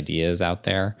get his ideas out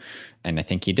there. And I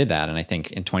think he did that. And I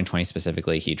think in 2020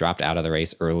 specifically, he dropped out of the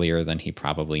race earlier than he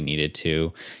probably needed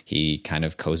to. He kind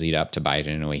of cozied up to Biden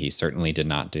in a way he certainly did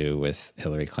not do with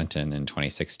Hillary Clinton in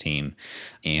 2016.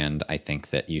 And I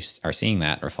think that you are seeing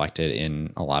that reflected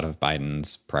in a lot of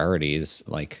Biden's priorities,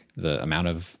 like the amount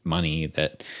of money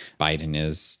that Biden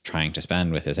is trying to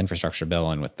spend with his infrastructure bill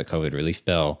and with the COVID relief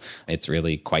bill. It's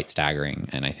really quite staggering.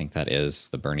 And I think that is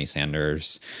the Bernie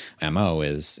Sanders MO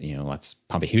is, you know, let's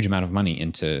pump a huge amount of money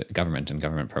into government and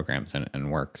government programs,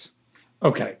 and works.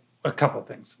 Okay, a couple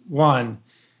things. One,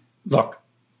 look,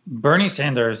 Bernie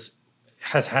Sanders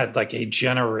has had like a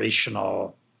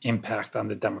generational impact on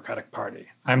the Democratic Party.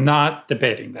 I'm not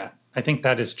debating that. I think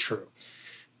that is true.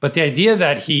 But the idea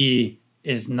that he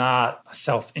is not a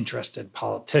self-interested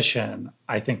politician,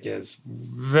 I think is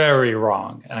very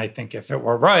wrong. And I think if it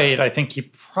were right, I think he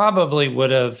probably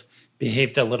would have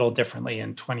behaved a little differently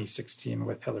in 2016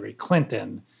 with Hillary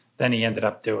Clinton than he ended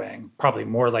up doing, probably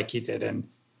more like he did in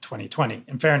 2020.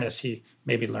 In fairness, he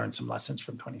maybe learned some lessons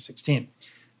from 2016.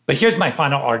 But here's my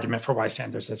final argument for why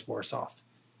Sanders is worse off.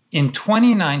 In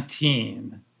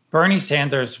 2019, Bernie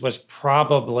Sanders was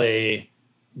probably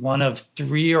one of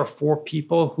 3 or 4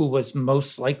 people who was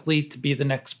most likely to be the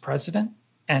next president.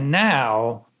 And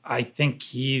now I think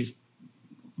he's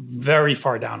very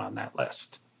far down on that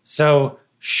list. So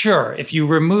sure, if you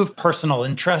remove personal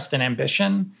interest and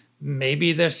ambition,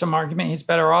 maybe there's some argument he's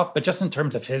better off. But just in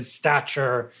terms of his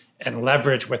stature and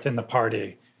leverage within the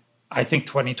party, I think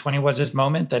 2020 was his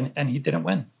moment, and he didn't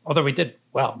win. Although he did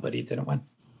well, but he didn't win.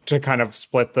 To kind of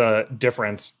split the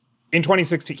difference, in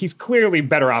 2016, he's clearly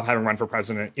better off having run for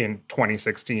president in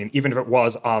 2016, even if it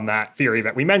was on that theory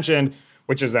that we mentioned,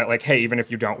 which is that, like, hey, even if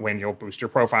you don't win, you'll boost your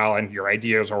profile and your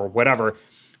ideas or whatever.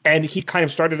 And he kind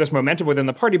of started this momentum within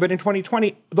the party. But in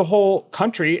 2020, the whole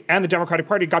country and the Democratic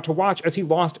Party got to watch as he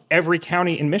lost every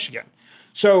county in Michigan.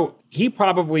 So he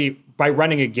probably, by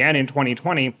running again in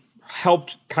 2020,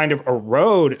 helped kind of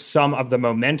erode some of the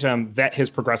momentum that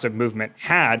his progressive movement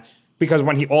had. Because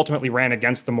when he ultimately ran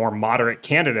against the more moderate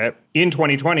candidate in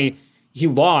 2020, he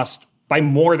lost by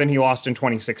more than he lost in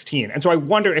 2016. And so I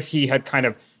wonder if he had kind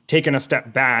of taken a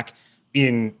step back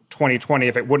in 2020,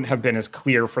 if it wouldn't have been as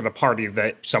clear for the party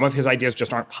that some of his ideas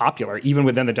just aren't popular, even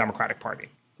within the Democratic Party.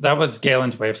 That was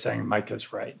Galen's way of saying Mike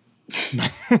is right.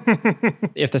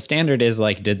 If the standard is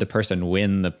like, did the person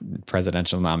win the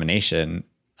presidential nomination,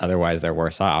 otherwise they're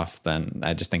worse off, then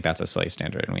I just think that's a silly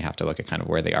standard, and we have to look at kind of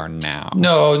where they are now.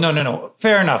 No.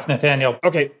 Fair enough, Nathaniel.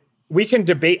 Okay, we can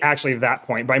debate actually that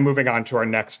point by moving on to our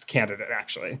next candidate,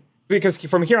 actually. Because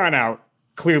from here on out,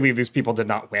 clearly these people did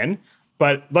not win.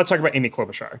 But let's talk about Amy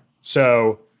Klobuchar.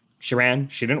 So she ran,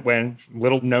 she didn't win.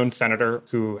 Little-known senator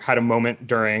who had a moment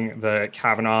during the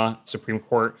Kavanaugh Supreme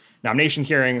Court nomination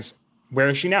hearings. Where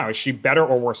is she now? Is she better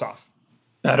or worse off?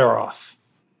 Better off.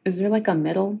 Is there like a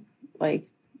middle? Like,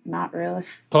 not really.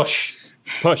 Push.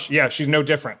 Yeah, she's no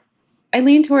different. I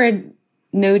lean toward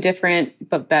no different,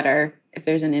 but better, if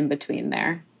there's an in-between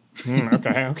there.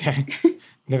 Okay.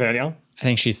 Nathaniel? I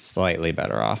think she's slightly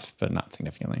better off, but not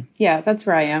significantly. Yeah, that's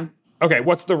where I am. Okay,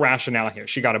 what's the rationale here?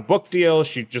 She got a book deal.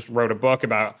 She just wrote a book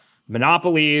about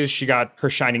monopolies. She got her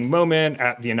shining moment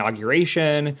at the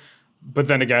inauguration. But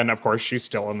then again, of course, she's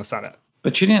still in the Senate.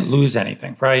 But she didn't lose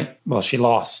anything, right? Well, she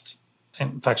lost.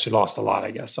 In fact, she lost a lot,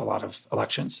 I guess, a lot of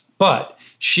elections. But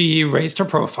she raised her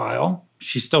profile.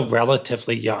 She's still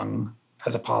relatively young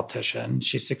as a politician.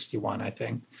 She's 61, I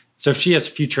think. So if she has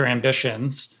future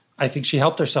ambitions, I think she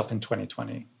helped herself in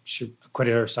 2020. She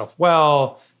acquitted herself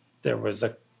well. There was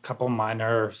a couple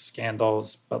minor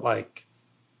scandals, but like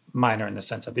minor in the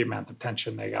sense of the amount of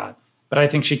attention they got. But I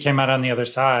think she came out on the other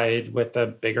side with a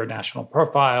bigger national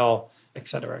profile, et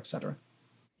cetera, et cetera.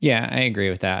 Yeah, I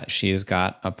agree with that. She's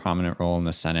got a prominent role in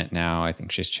the Senate now. I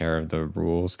think she's chair of the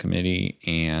Rules Committee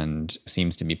and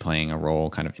seems to be playing a role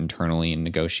kind of internally in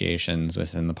negotiations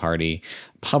within the party.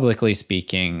 Publicly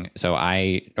speaking, so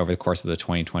I, over the course of the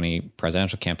 2020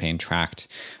 presidential campaign, tracked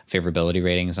favorability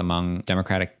ratings among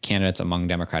Democratic candidates, among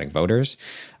Democratic voters.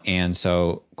 And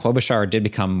so Klobuchar did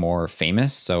become more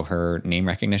famous. So her name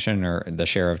recognition, or the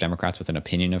share of Democrats with an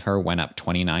opinion of her, went up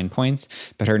 29 points,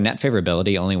 but her net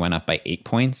favorability only went up by 8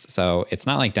 points. So it's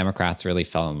not like Democrats really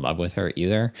fell in love with her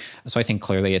either. So I think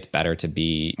clearly it's better to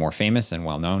be more famous and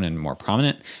well-known and more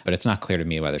prominent, but it's not clear to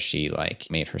me whether she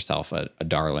made herself a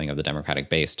darling of the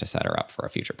Democratic base to set her up for a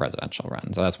future presidential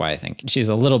run. So that's why I think she's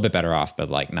a little bit better off,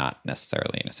 but not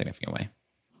necessarily in a significant way.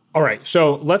 All right,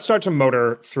 so let's start to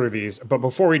motor through these. But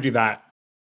before we do that,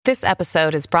 this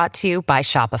episode is brought to you by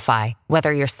Shopify.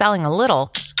 Whether you're selling a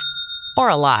little or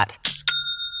a lot,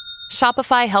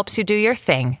 Shopify helps you do your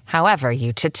thing, however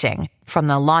you cha-ching. From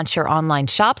the launch your online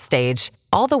shop stage,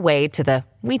 all the way to the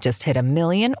we just hit 1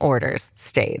 million orders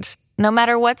stage. No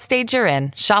matter what stage you're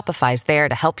in, Shopify's there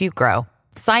to help you grow.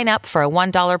 Sign up for a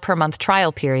 $1 per month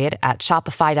trial period at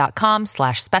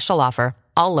shopify.com/special offer,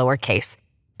 all lowercase.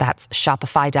 That's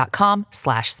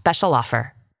shopify.com/special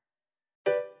offer.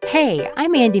 Hey,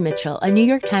 I'm Andy Mitchell, a New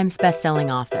York Times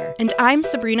bestselling author. And I'm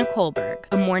Sabrina Kohlberg,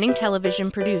 a morning television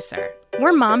producer.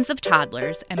 We're moms of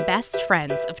toddlers and best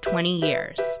friends of 20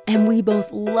 years. And we both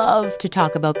love to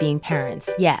talk about being parents,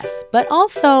 yes, but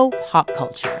also pop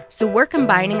culture. So we're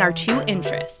combining our two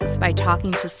interests by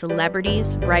talking to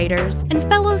celebrities, writers, and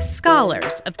fellow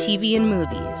scholars of TV and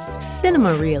movies.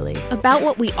 Cinema, really. About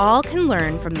what we all can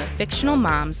learn from the fictional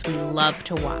moms we love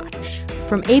to watch.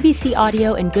 From ABC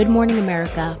Audio and Good Morning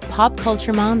America, Pop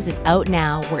Culture Moms is out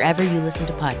now wherever you listen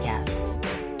to podcasts.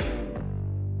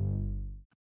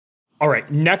 All right,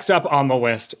 next up on the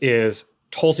list is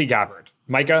Tulsi Gabbard.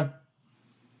 Micah?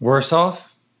 Worse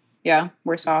off? Yeah,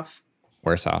 worse off.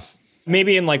 Worse off.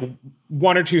 Maybe in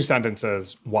one or two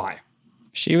sentences, why?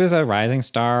 She was a rising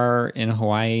star in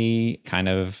Hawaii, kind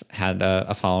of had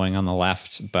a following on the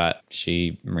left, but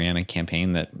she ran a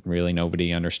campaign that really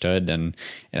nobody understood. And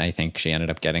I think she ended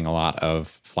up getting a lot of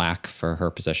flack for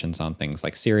her positions on things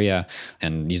like Syria.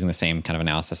 And using the same kind of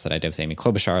analysis that I did with Amy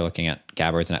Klobuchar, looking at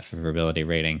Gabbard's net favorability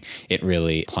rating, it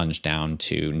really plunged down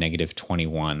to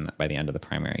 -21 by the end of the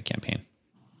primary campaign.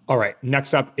 All right,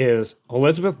 next up is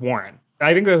Elizabeth Warren.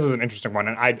 I think this is an interesting one,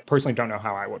 and I personally don't know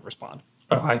how I would respond.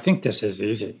 Oh, I think this is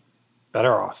easy.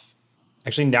 Better off.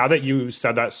 Actually, now that you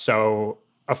said that so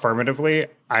affirmatively,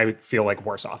 I feel like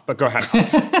worse off. But go ahead.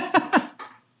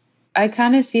 I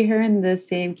kind of see her in the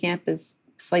same camp as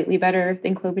slightly better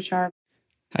than Klobuchar.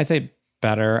 I'd say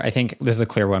better. I think this is a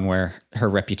clear one where her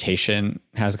reputation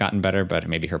has gotten better, but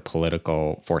maybe her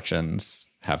political fortunes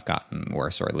have gotten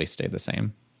worse, or at least stayed the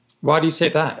same. Why do you say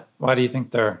that? Why do you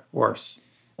think they're worse?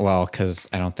 Well, because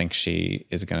I don't think she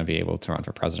is going to be able to run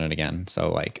for president again.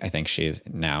 So, I think she's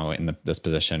now in this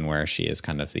position where she is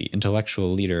kind of the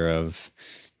intellectual leader of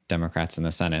Democrats in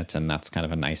the Senate, and that's kind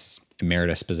of a nice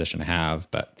emeritus position to have.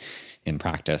 But in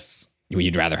practice,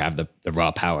 you'd rather have the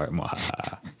raw power.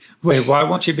 Wait, why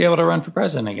won't she be able to run for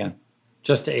president again?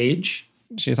 Just age?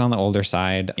 She's on the older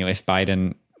side. If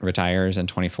Biden retires in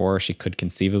 24, she could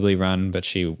conceivably run, but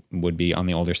she would be on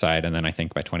the older side. And then I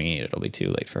think by 28, it'll be too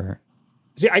late for her.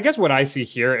 See, I guess what I see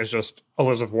here is just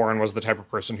Elizabeth Warren was the type of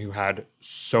person who had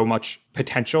so much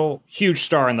potential, huge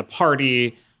star in the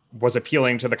party, was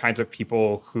appealing to the kinds of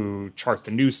people who chart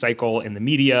the news cycle in the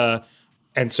media,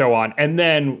 and so on. And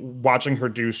then watching her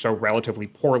do so relatively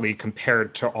poorly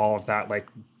compared to all of that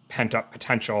pent-up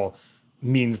potential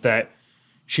means that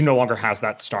she no longer has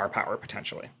that star power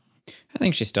potentially. I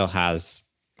think she still has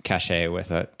cachet with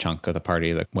a chunk of the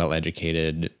party, the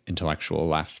well-educated intellectual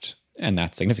left. And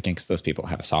that's significant because those people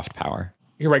have soft power.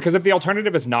 You're right, because if the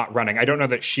alternative is not running, I don't know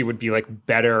that she would be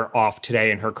better off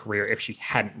today in her career if she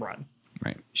hadn't run.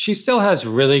 Right. She still has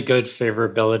really good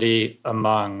favorability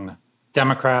among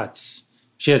Democrats.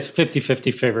 She has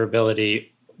 50-50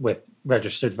 favorability with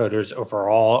registered voters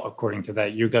overall, according to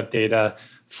that YouGov data,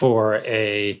 for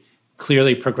a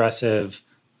clearly progressive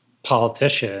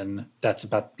politician. That's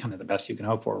about kind of the best you can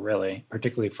hope for, really,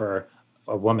 particularly for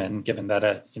a woman, given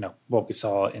that, what we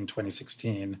saw in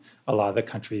 2016, a lot of the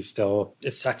country still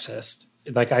is sexist.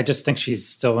 Like, I just think she's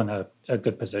still in a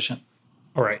good position.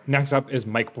 All right. Next up is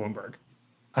Mike Bloomberg.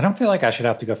 I don't feel like I should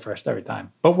have to go first every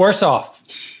time, but worse off.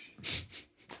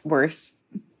 Worse.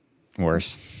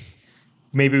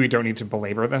 Maybe we don't need to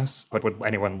belabor this, but would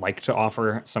anyone like to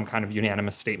offer some kind of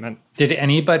unanimous statement? Did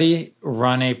anybody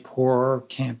run a poorer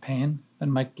campaign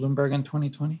than Mike Bloomberg in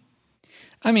 2020?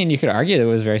 I mean, you could argue that it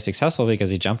was very successful because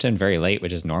he jumped in very late,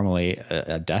 which is normally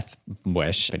a death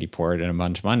wish, but he poured in a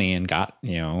bunch of money and got,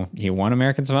 he won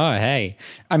American Samoa. Hey,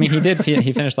 I mean,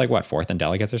 he finished like fourth in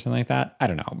delegates or something like that. I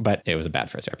don't know, but it was bad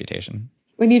for his reputation.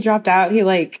 When he dropped out, he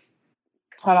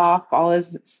cut off all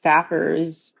his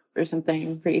staffers or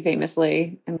something pretty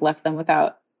famously and left them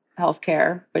without health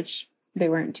care, which they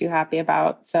weren't too happy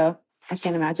about. So I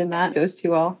can't imagine that goes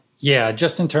too well. Yeah,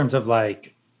 just in terms of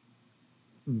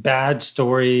bad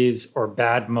stories or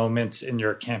bad moments in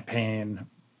your campaign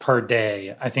per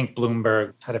day, I think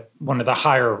Bloomberg had one of the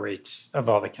higher rates of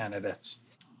all the candidates.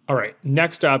 All right.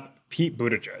 Next up, Pete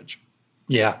Buttigieg.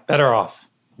 Yeah, better off.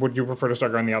 Would you prefer to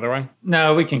start going the other way?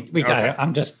 No, we got it.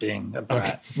 I'm just being a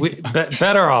brat.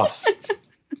 Better off.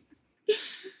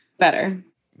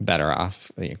 Better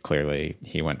off. Clearly,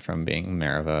 he went from being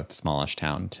mayor of a smallish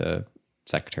town to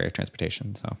Secretary of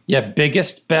Transportation. So yeah,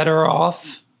 biggest better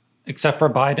off, except for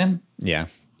Biden. Yeah.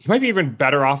 He might be even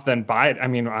better off than Biden. I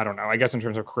mean, I don't know. I guess in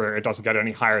terms of career, it doesn't get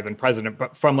any higher than president.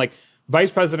 But from vice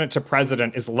president to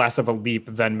president is less of a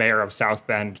leap than mayor of South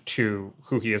Bend to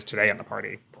who he is today in the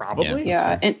party. Probably.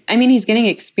 Yeah. And I mean, he's getting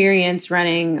experience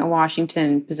running a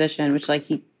Washington position, which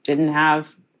he didn't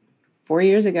have 4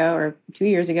 years ago or 2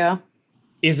 years ago.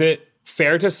 Is it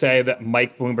fair to say that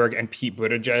Mike Bloomberg and Pete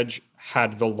Buttigieg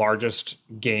had the largest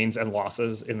gains and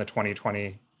losses in the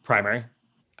 2020 primary?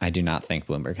 I do not think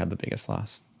Bloomberg had the biggest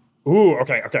loss. Ooh,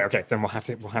 okay. Then we'll have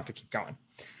to keep going.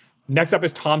 Next up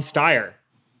is Tom Steyer.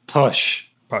 Push.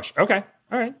 Okay.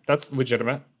 All right. That's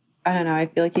legitimate. I don't know. I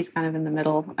feel like he's kind of in the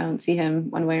middle. I don't see him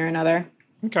one way or another.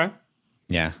 Okay.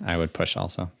 Yeah, I would push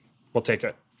also. We'll take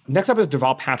it. Next up is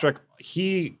Deval Patrick.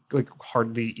 He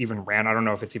hardly even ran. I don't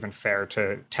know if it's even fair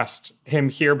to test him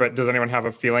here, but does anyone have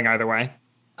a feeling either way?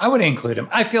 I would include him.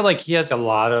 I feel like he has a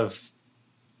lot of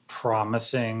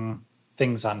promising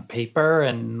things on paper,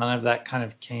 and none of that kind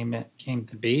of came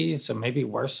to be. So maybe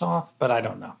worse off, but I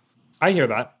don't know. I hear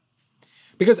that.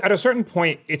 Because at a certain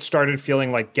point, it started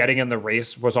feeling like getting in the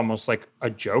race was almost like a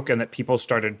joke, and that people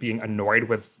started being annoyed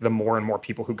with the more and more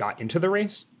people who got into the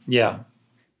race. Yeah.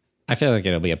 I feel like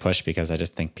it'll be a push because I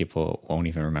just think people won't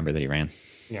even remember that he ran.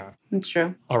 Yeah. That's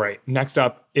true. All right. Next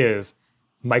up is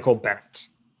Michael Bennet,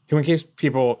 who, in case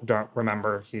people don't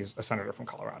remember, he's a senator from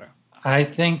Colorado. I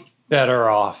think better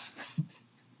off.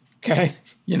 Okay.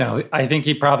 I think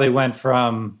he probably went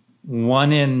from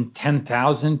 1 in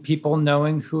 10,000 people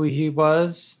knowing who he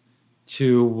was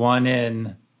to 1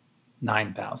 in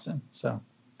 9,000. So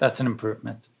that's an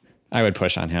improvement. I would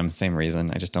push on him. Same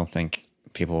reason. I just don't think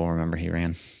people will remember he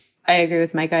ran. I agree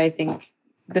with Micah. I think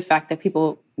the fact that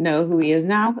people know who he is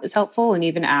now is helpful. And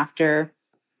even after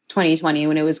 2020,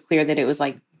 when it was clear that it was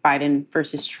Biden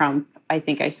versus Trump, I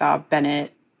think I saw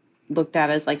Bennett looked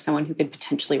at as someone who could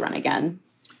potentially run again.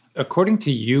 According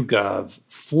to YouGov,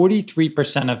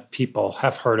 43% of people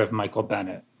have heard of Michael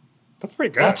Bennet. That's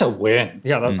pretty good. That's a win.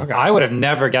 Yeah, okay. I would have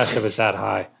never guessed it was that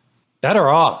high. Better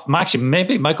off. Actually,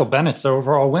 maybe Michael Bennett's the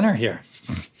overall winner here.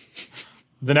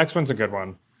 The next one's a good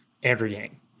one. Andrew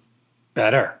Yang.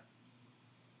 Better.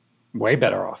 Way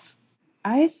better off.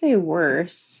 I say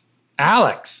worse.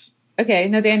 Alex. Okay,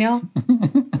 Nathaniel?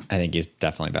 I think he's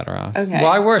definitely better off. Okay.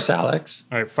 Why worse, Alex?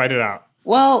 All right, fight it out.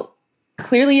 Well,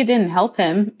 clearly it didn't help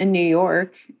him in New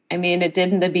York. I mean, it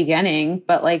did in the beginning,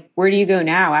 but where do you go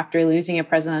now after losing a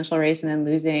presidential race and then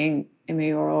losing a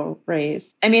mayoral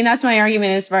race? I mean, that's my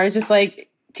argument as far as just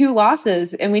 2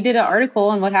 losses. And we did an article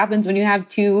on what happens when you have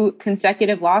 2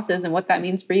 consecutive losses and what that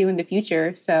means for you in the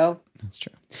future. So that's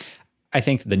true. I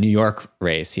think the New York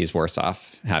race, he's worse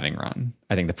off having run.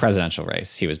 I think the presidential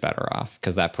race, he was better off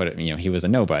because that put it, he was a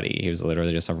nobody. He was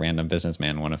literally just a random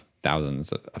businessman, one of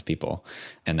thousands of people.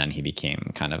 And then he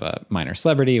became kind of a minor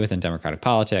celebrity within Democratic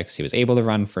politics. He was able to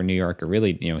run for New York, or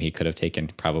really, he could have taken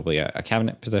probably a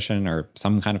cabinet position or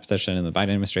some kind of position in the Biden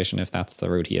administration if that's the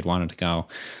route he had wanted to go.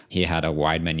 He had a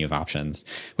wide menu of options,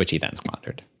 which he then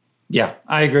squandered. Yeah,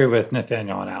 I agree with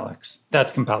Nathaniel and Alex.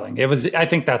 That's compelling. I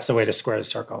think that's the way to square the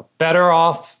circle. Better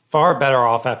off, far better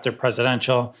off after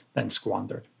presidential than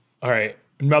squandered. All right.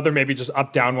 Another maybe just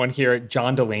up-down one here,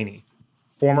 John Delaney,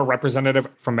 former representative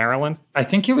from Maryland. I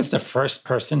think he was the first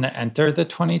person to enter the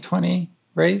 2020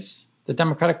 race, the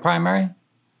Democratic primary.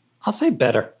 I'll say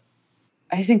better.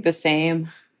 I think the same.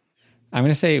 I'm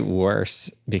going to say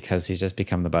worse because he's just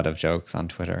become the butt of jokes on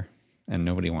Twitter, and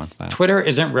nobody wants that. Twitter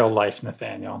isn't real life,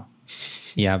 Nathaniel.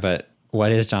 Yeah, but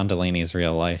what is John Delaney's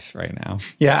real life right now?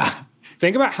 Yeah.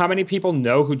 Think about how many people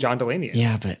know who John Delaney is.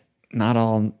 Yeah, but not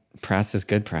all press is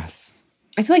good press.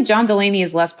 I feel like John Delaney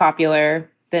is less popular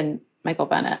than Michael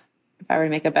Bennet, if I were to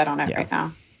make a bet on it right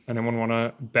now. Anyone want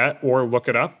to bet or look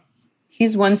it up?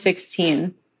 He's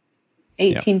 116,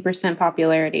 18%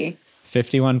 popularity.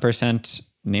 51%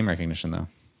 name recognition, though.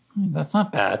 That's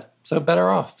not bad. So better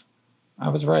off. I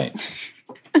was right.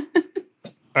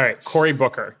 All right, Cory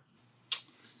Booker.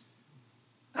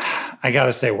 I got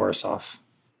to say worse off.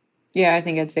 Yeah, I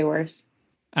think I'd say worse.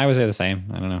 I would say the same.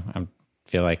 I don't know. I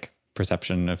feel like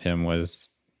perception of him was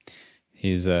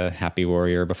he's a happy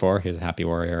warrior before, he's a happy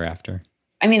warrior after.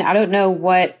 I mean, I don't know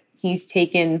what he's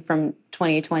taken from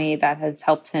 2020 that has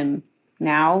helped him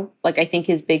now. Like, I think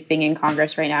his big thing in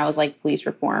Congress right now is like police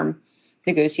reform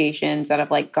negotiations that have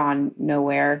like gone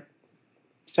nowhere.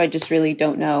 So I just really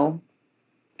don't know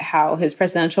how his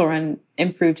presidential run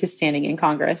improved his standing in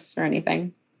Congress or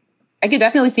anything. I could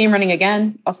definitely see him running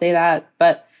again. I'll say that.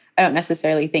 But I don't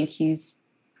necessarily think he's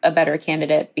a better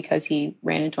candidate because he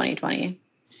ran in 2020.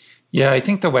 Yeah, I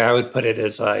think the way I would put it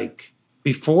is like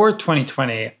before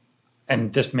 2020,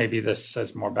 and this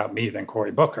says more about me than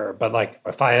Cory Booker, but like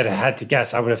if I had to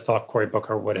guess, I would have thought Cory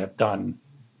Booker would have done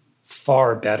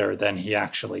far better than he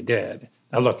actually did.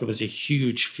 Now, look, it was a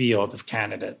huge field of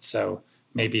candidates, so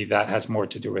maybe that has more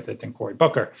to do with it than Cory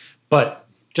Booker. But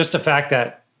just the fact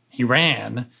that he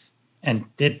ran and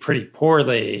did pretty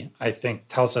poorly, I think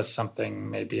tells us something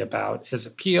maybe about his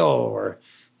appeal or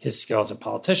his skill as a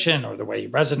politician or the way he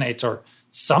resonates or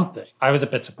something. I was a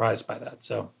bit surprised by that.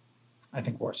 So I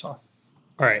think worse off.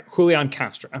 All right, Julian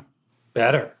Castro.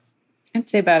 Better. I'd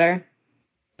say better.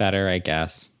 Better, I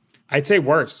guess. I'd say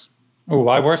worse. Oh,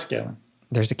 why worse, Galen?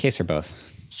 There's a case for both.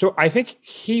 So I think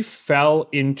he fell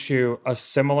into a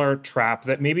similar trap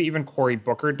that maybe even Cory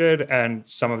Booker did and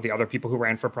some of the other people who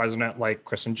ran for president, like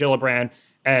Kristen Gillibrand,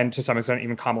 and to some extent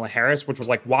even Kamala Harris, which was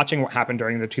like watching what happened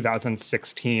during the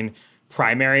 2016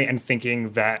 primary and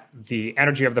thinking that the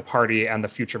energy of the party and the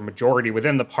future majority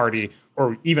within the party,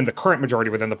 or even the current majority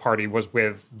within the party, was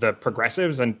with the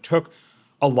progressives, and took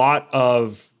a lot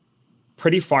of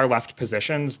pretty far left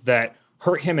positions that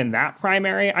hurt him in that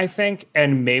primary, I think,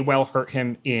 and may well hurt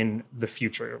him in the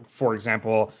future. For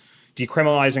example,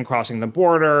 decriminalizing crossing the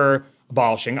border,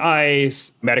 abolishing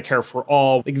ICE, Medicare for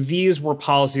all. Like, these were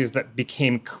policies that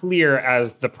became clear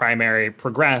as the primary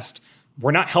progressed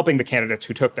were not helping the candidates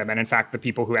who took them. And in fact, the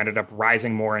people who ended up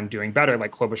rising more and doing better,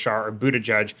 like Klobuchar or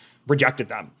Buttigieg, rejected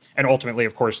them. And ultimately,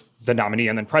 of course, the nominee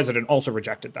and then president also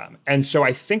rejected them. And so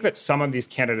I think that some of these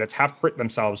candidates have hurt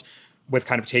themselves with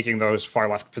kind of taking those far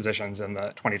left positions in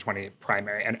the 2020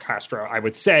 primary. And Castro, I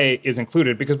would say, is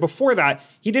included because before that,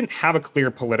 he didn't have a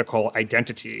clear political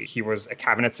identity. He was a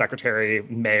cabinet secretary,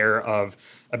 mayor of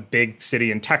a big city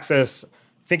in Texas.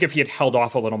 I think if he had held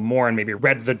off a little more and maybe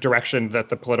read the direction that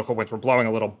the political winds were blowing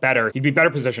a little better, he'd be better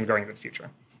positioned going into the future.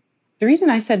 The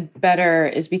reason I said better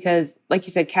is because, like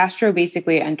you said, Castro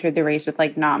basically entered the race with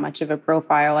like not much of a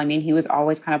profile. I mean, he was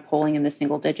always kind of polling in the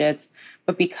single digits,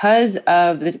 but because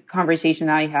of the conversation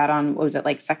that he had on, what was it,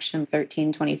 like Section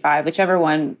 1325, whichever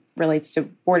one relates to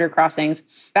border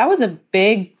crossings, that was a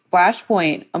big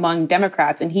flashpoint among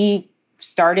Democrats, and he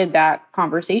started that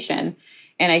conversation.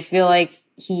 And I feel like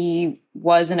he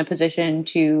was in a position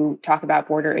to talk about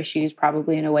border issues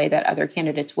probably in a way that other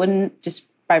candidates wouldn't, just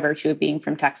by virtue of being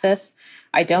from Texas.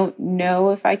 I don't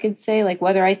know if I could say like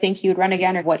whether I think he would run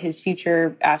again or what his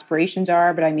future aspirations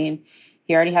are, but I mean,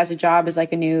 he already has a job as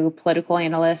like a new political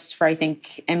analyst for, I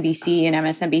think, NBC and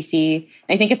MSNBC.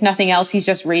 I think if nothing else, he's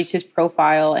just raised his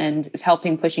profile and is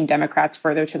helping pushing Democrats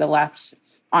further to the left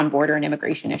on border and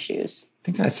immigration issues. I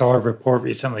think I saw a report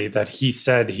recently that he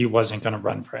said he wasn't going to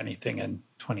run for anything in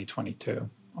 2022,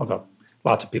 although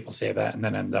lots of people say that and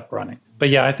then end up running. But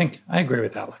yeah, I think I agree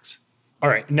with Alex. All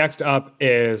right, next up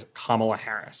is Kamala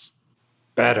Harris.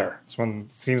 Better. This one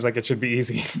seems like it should be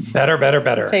easy. Better.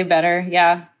 I'd say better,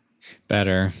 yeah.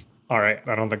 Better. All right,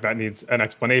 I don't think that needs an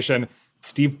explanation.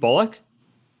 Steve Bullock?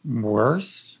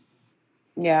 Worse?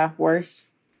 Yeah, worse.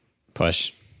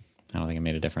 Push. I don't think it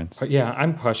made a difference. But yeah,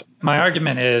 I'm pushed. My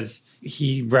argument is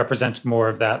he represents more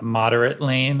of that moderate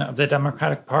lane of the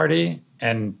Democratic Party,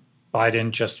 and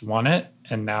Biden just won it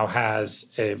and now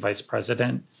has a vice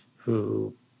president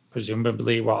who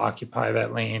presumably will occupy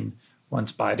that lane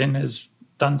once Biden is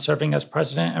done serving as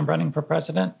president and running for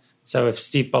president. So if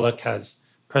Steve Bullock has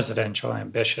presidential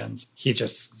ambitions, he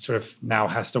just sort of now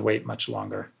has to wait much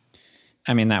longer.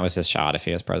 I mean, that was his shot. If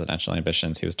he has presidential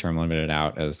ambitions, he was term limited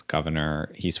out as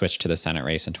governor. He switched to the Senate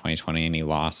race in 2020 and he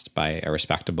lost by a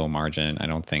respectable margin. I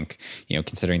don't think,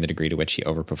 considering the degree to which he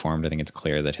overperformed, I think it's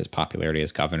clear that his popularity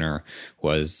as governor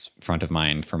was front of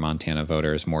mind for Montana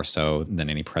voters more so than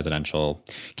any presidential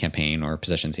campaign or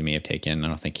positions he may have taken. I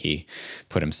don't think he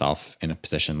put himself in a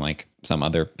position like some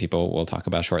other people we'll talk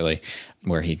about shortly,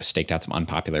 where he staked out some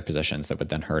unpopular positions that would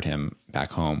then hurt him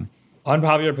back home.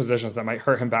 Unpopular positions that might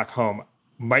hurt him back home.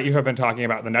 Might you have been talking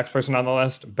about the next person on the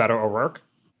list, Beto O'Rourke?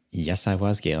 Yes, I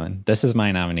was, Galen. This is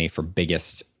my nominee for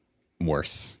biggest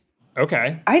worse.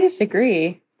 Okay. I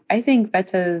disagree. I think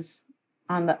Beto's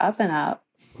on the up and up.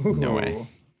 Ooh. No way.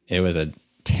 It was a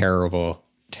terrible,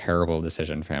 terrible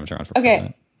decision for him to run for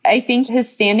president. I think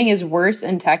his standing is worse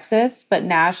in Texas, but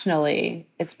nationally,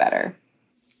 it's better.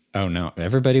 Oh, no.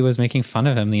 Everybody was making fun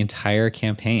of him the entire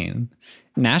campaign.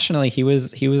 Nationally, he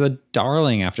was a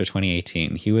darling after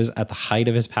 2018. He was at the height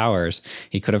of his powers.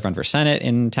 He could have run for Senate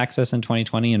in Texas in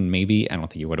 2020, and maybe, I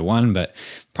don't think he would have won, but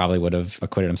probably would have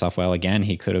acquitted himself well again.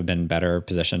 He could have been better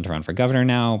positioned to run for governor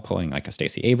now, pulling like a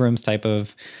Stacey Abrams type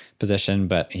of position,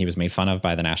 but he was made fun of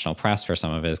by the national press for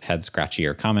some of his head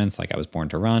scratchier comments, like I was born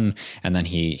to run. And then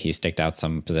he staked out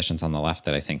some positions on the left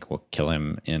that I think will kill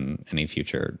him in any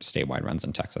future statewide runs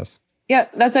in Texas. Yeah,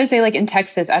 that's why I say, like, in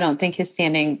Texas, I don't think his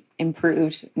standing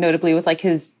improved, notably with, like,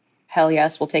 his hell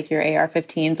yes, we'll take your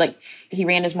AR-15s. Like, he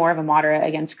ran as more of a moderate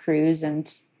against Cruz,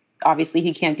 and obviously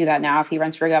he can't do that now if he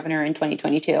runs for governor in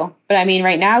 2022. But, I mean,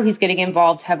 right now he's getting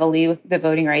involved heavily with the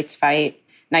voting rights fight,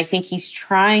 and I think he's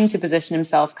trying to position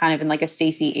himself kind of in, like, a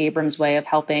Stacey Abrams way of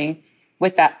helping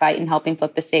with that fight and helping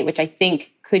flip the state, which I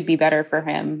think could be better for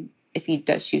him if he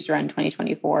does choose to run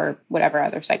 2024, whatever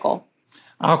other cycle.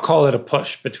 I'll call it a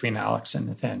push between Alex and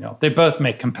Nathaniel. They both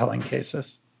make compelling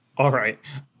cases. All right.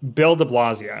 Bill de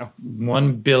Blasio.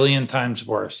 1 billion times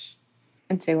worse.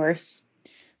 I'd say worse.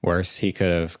 Worse. He could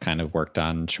have kind of worked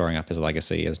on shoring up his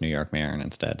legacy as New York mayor, and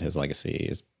instead his legacy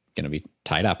is going to be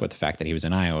tied up with the fact that he was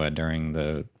in Iowa during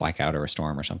the blackout or a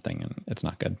storm or something, and it's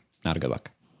not good. Not a good look.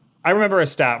 I remember a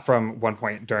stat from one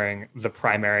point during the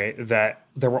primary that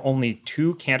there were only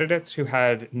 2 candidates who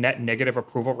had net negative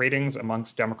approval ratings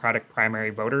amongst Democratic primary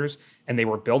voters, and they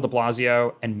were Bill de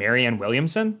Blasio and Marianne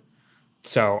Williamson.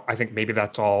 So I think maybe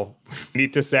that's all we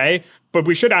need to say. But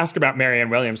we should ask about Marianne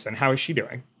Williamson. How is she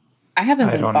doing? I haven't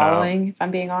been following, if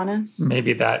I'm being honest.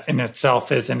 Maybe that in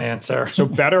itself is an answer. So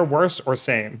better, worse, or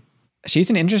same?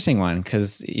 She's an interesting one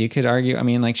because you could argue, I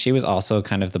mean, like she was also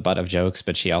kind of the butt of jokes,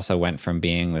 but she also went from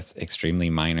being this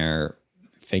extremely minor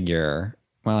figure.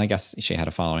 Well, I guess she had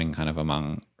a following kind of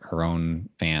among her own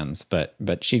fans, but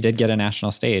she did get a national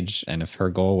stage. And if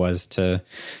her goal was to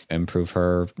improve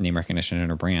her name recognition and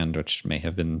her brand, which may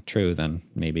have been true, then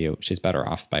maybe she's better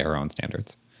off by her own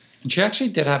standards. And she actually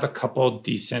did have a couple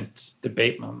decent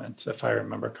debate moments, if I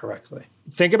remember correctly.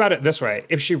 Think about it this way.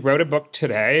 If she wrote a book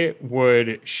today,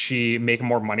 would she make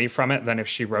more money from it than if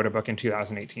she wrote a book in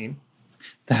 2018?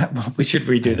 We should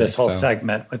redo this whole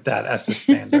segment with that as a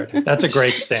standard. That's a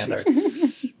great standard.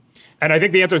 And I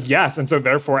think the answer is yes. And so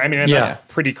therefore, I mean,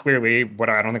 that's pretty clearly what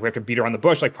I don't think we have to beat around the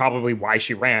bush, like probably why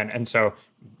she ran. And so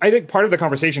I think part of the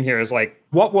conversation here is like,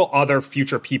 what will other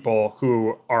future people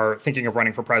who are thinking of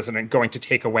running for president going to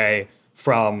take away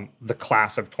from the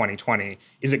class of 2020?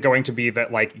 Is it going to be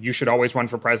that like, you should always run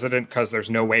for president because there's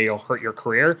no way you'll hurt your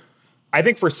career? I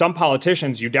think for some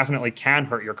politicians, you definitely can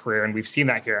hurt your career. And we've seen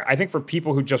that here. I think for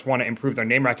people who just want to improve their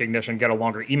name recognition, get a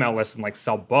longer email list and like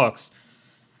sell books,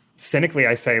 cynically,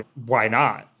 I say, why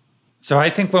not? So I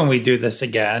think when we do this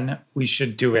again, we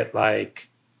should do it like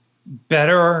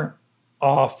better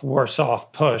off, worse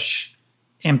off push,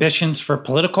 ambitions for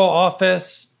political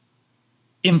office,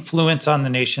 influence on the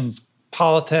nation's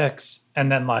politics,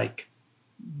 and then like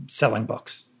selling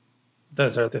books.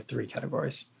 Those are the 3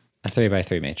 categories. A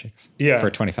 3x3 matrix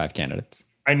for 25 candidates.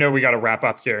 I know we got to wrap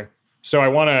up here. So I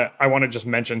want to just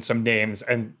mention some names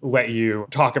and let you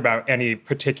talk about any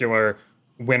particular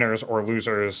winners or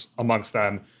losers amongst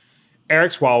them.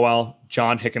 Eric Swalwell,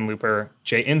 John Hickenlooper,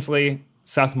 Jay Inslee,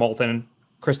 Seth Moulton,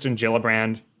 Kristen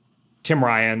Gillibrand, Tim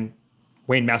Ryan,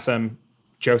 Wayne Messam,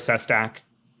 Joe Sestak.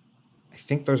 I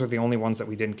think those are the only ones that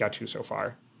we didn't get to so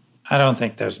far. I don't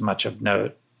think there's much of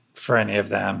note for any of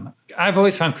them. I've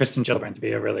always found Kirsten Gillibrand to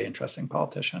be a really interesting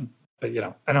politician. But,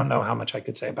 I don't know how much I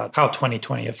could say about how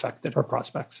 2020 affected her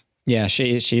prospects. Yeah,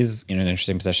 she's in an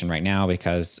interesting position right now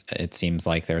because it seems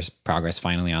like there's progress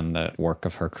finally on the work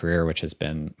of her career, which has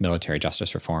been military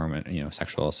justice reform and,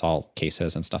 sexual assault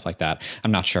cases and stuff like that.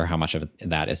 I'm not sure how much of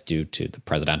that is due to the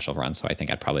presidential run, so I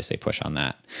think I'd probably say push on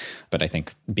that. But I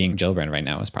think being Gillibrand right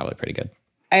now is probably pretty good.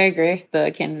 I agree.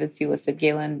 The candidates you listed,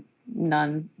 Galen,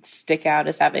 none stick out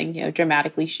as having,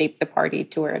 dramatically shaped the party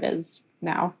to where it is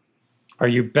now. Are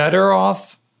you better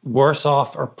off, worse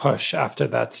off, or push after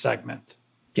that segment?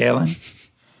 Galen?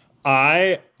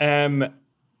 I am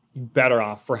better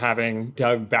off for having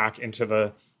dug back into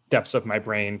the depths of my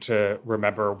brain to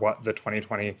remember what the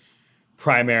 2020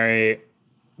 primary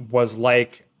was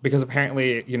like, because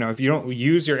apparently, if you don't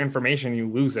use your information, you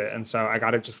lose it. And so I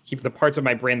got to just keep the parts of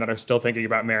my brain that are still thinking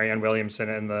about Marianne Williamson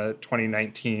and the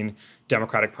 2019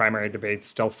 Democratic primary debates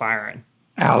still firing.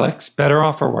 Alex, better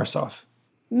off or worse off?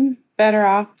 Better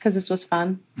off, because this was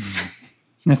fun.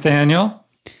 Nathaniel?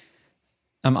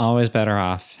 I'm always better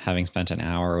off having spent an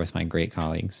hour with my great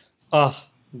colleagues.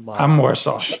 I'm worse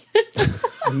off.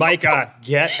 Micah,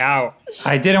 get out.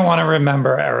 I didn't want to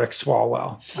remember Eric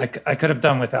Swalwell. I could have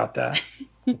done without that.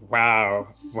 Wow.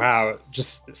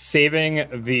 Just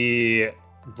saving the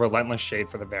relentless shade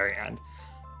for the very end.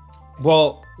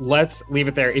 Well, let's leave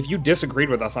it there. If you disagreed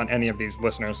with us on any of these,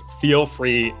 listeners, feel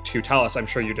free to tell us. I'm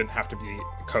sure you didn't have to be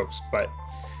a coast, but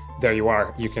there you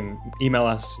are. You can email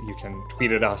us, you can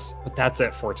tweet at us, but that's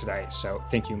it for today. So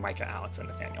thank you, Micah, Alex, and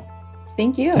Nathaniel.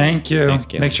 Thank you. Thank you.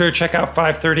 Thanks, Make sure to check out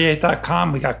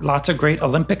 538.com. We got lots of great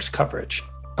Olympics coverage.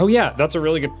 Oh yeah, that's a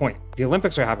really good point. The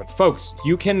Olympics are happening. Folks,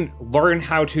 you can learn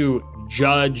how to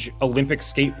judge Olympic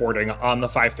skateboarding on the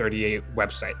 538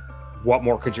 website. What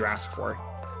more could you ask for?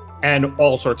 And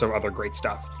all sorts of other great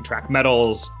stuff. You can track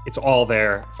medals. It's all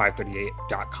there,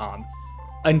 538.com.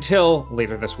 Until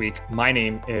later this week, my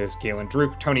name is Galen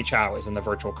Druke. Tony Chow is in the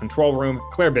virtual control room.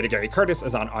 Claire Bidigary-Curtis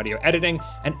is on audio editing.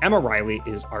 And Emma Riley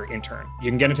is our intern. You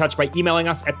can get in touch by emailing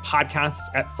us at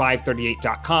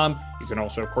podcasts@538.com. You can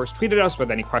also, of course, tweet at us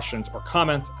with any questions or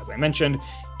comments, as I mentioned.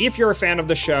 If you're a fan of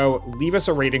the show, leave us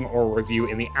a rating or a review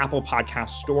in the Apple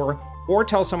Podcast Store or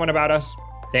tell someone about us.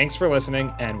 Thanks for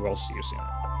listening, and we'll see you soon.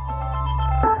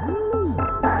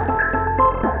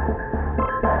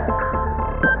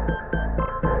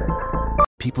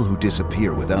 People who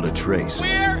disappear without a trace.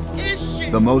 Where is she?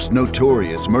 The most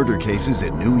notorious murder cases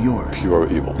in New York.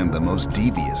 Pure evil. And the most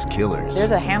devious killers.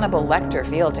 There's a Hannibal Lecter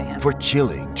feel to him. For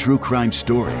chilling true crime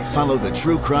stories, follow the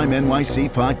True Crime NYC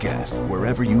podcast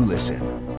wherever you listen.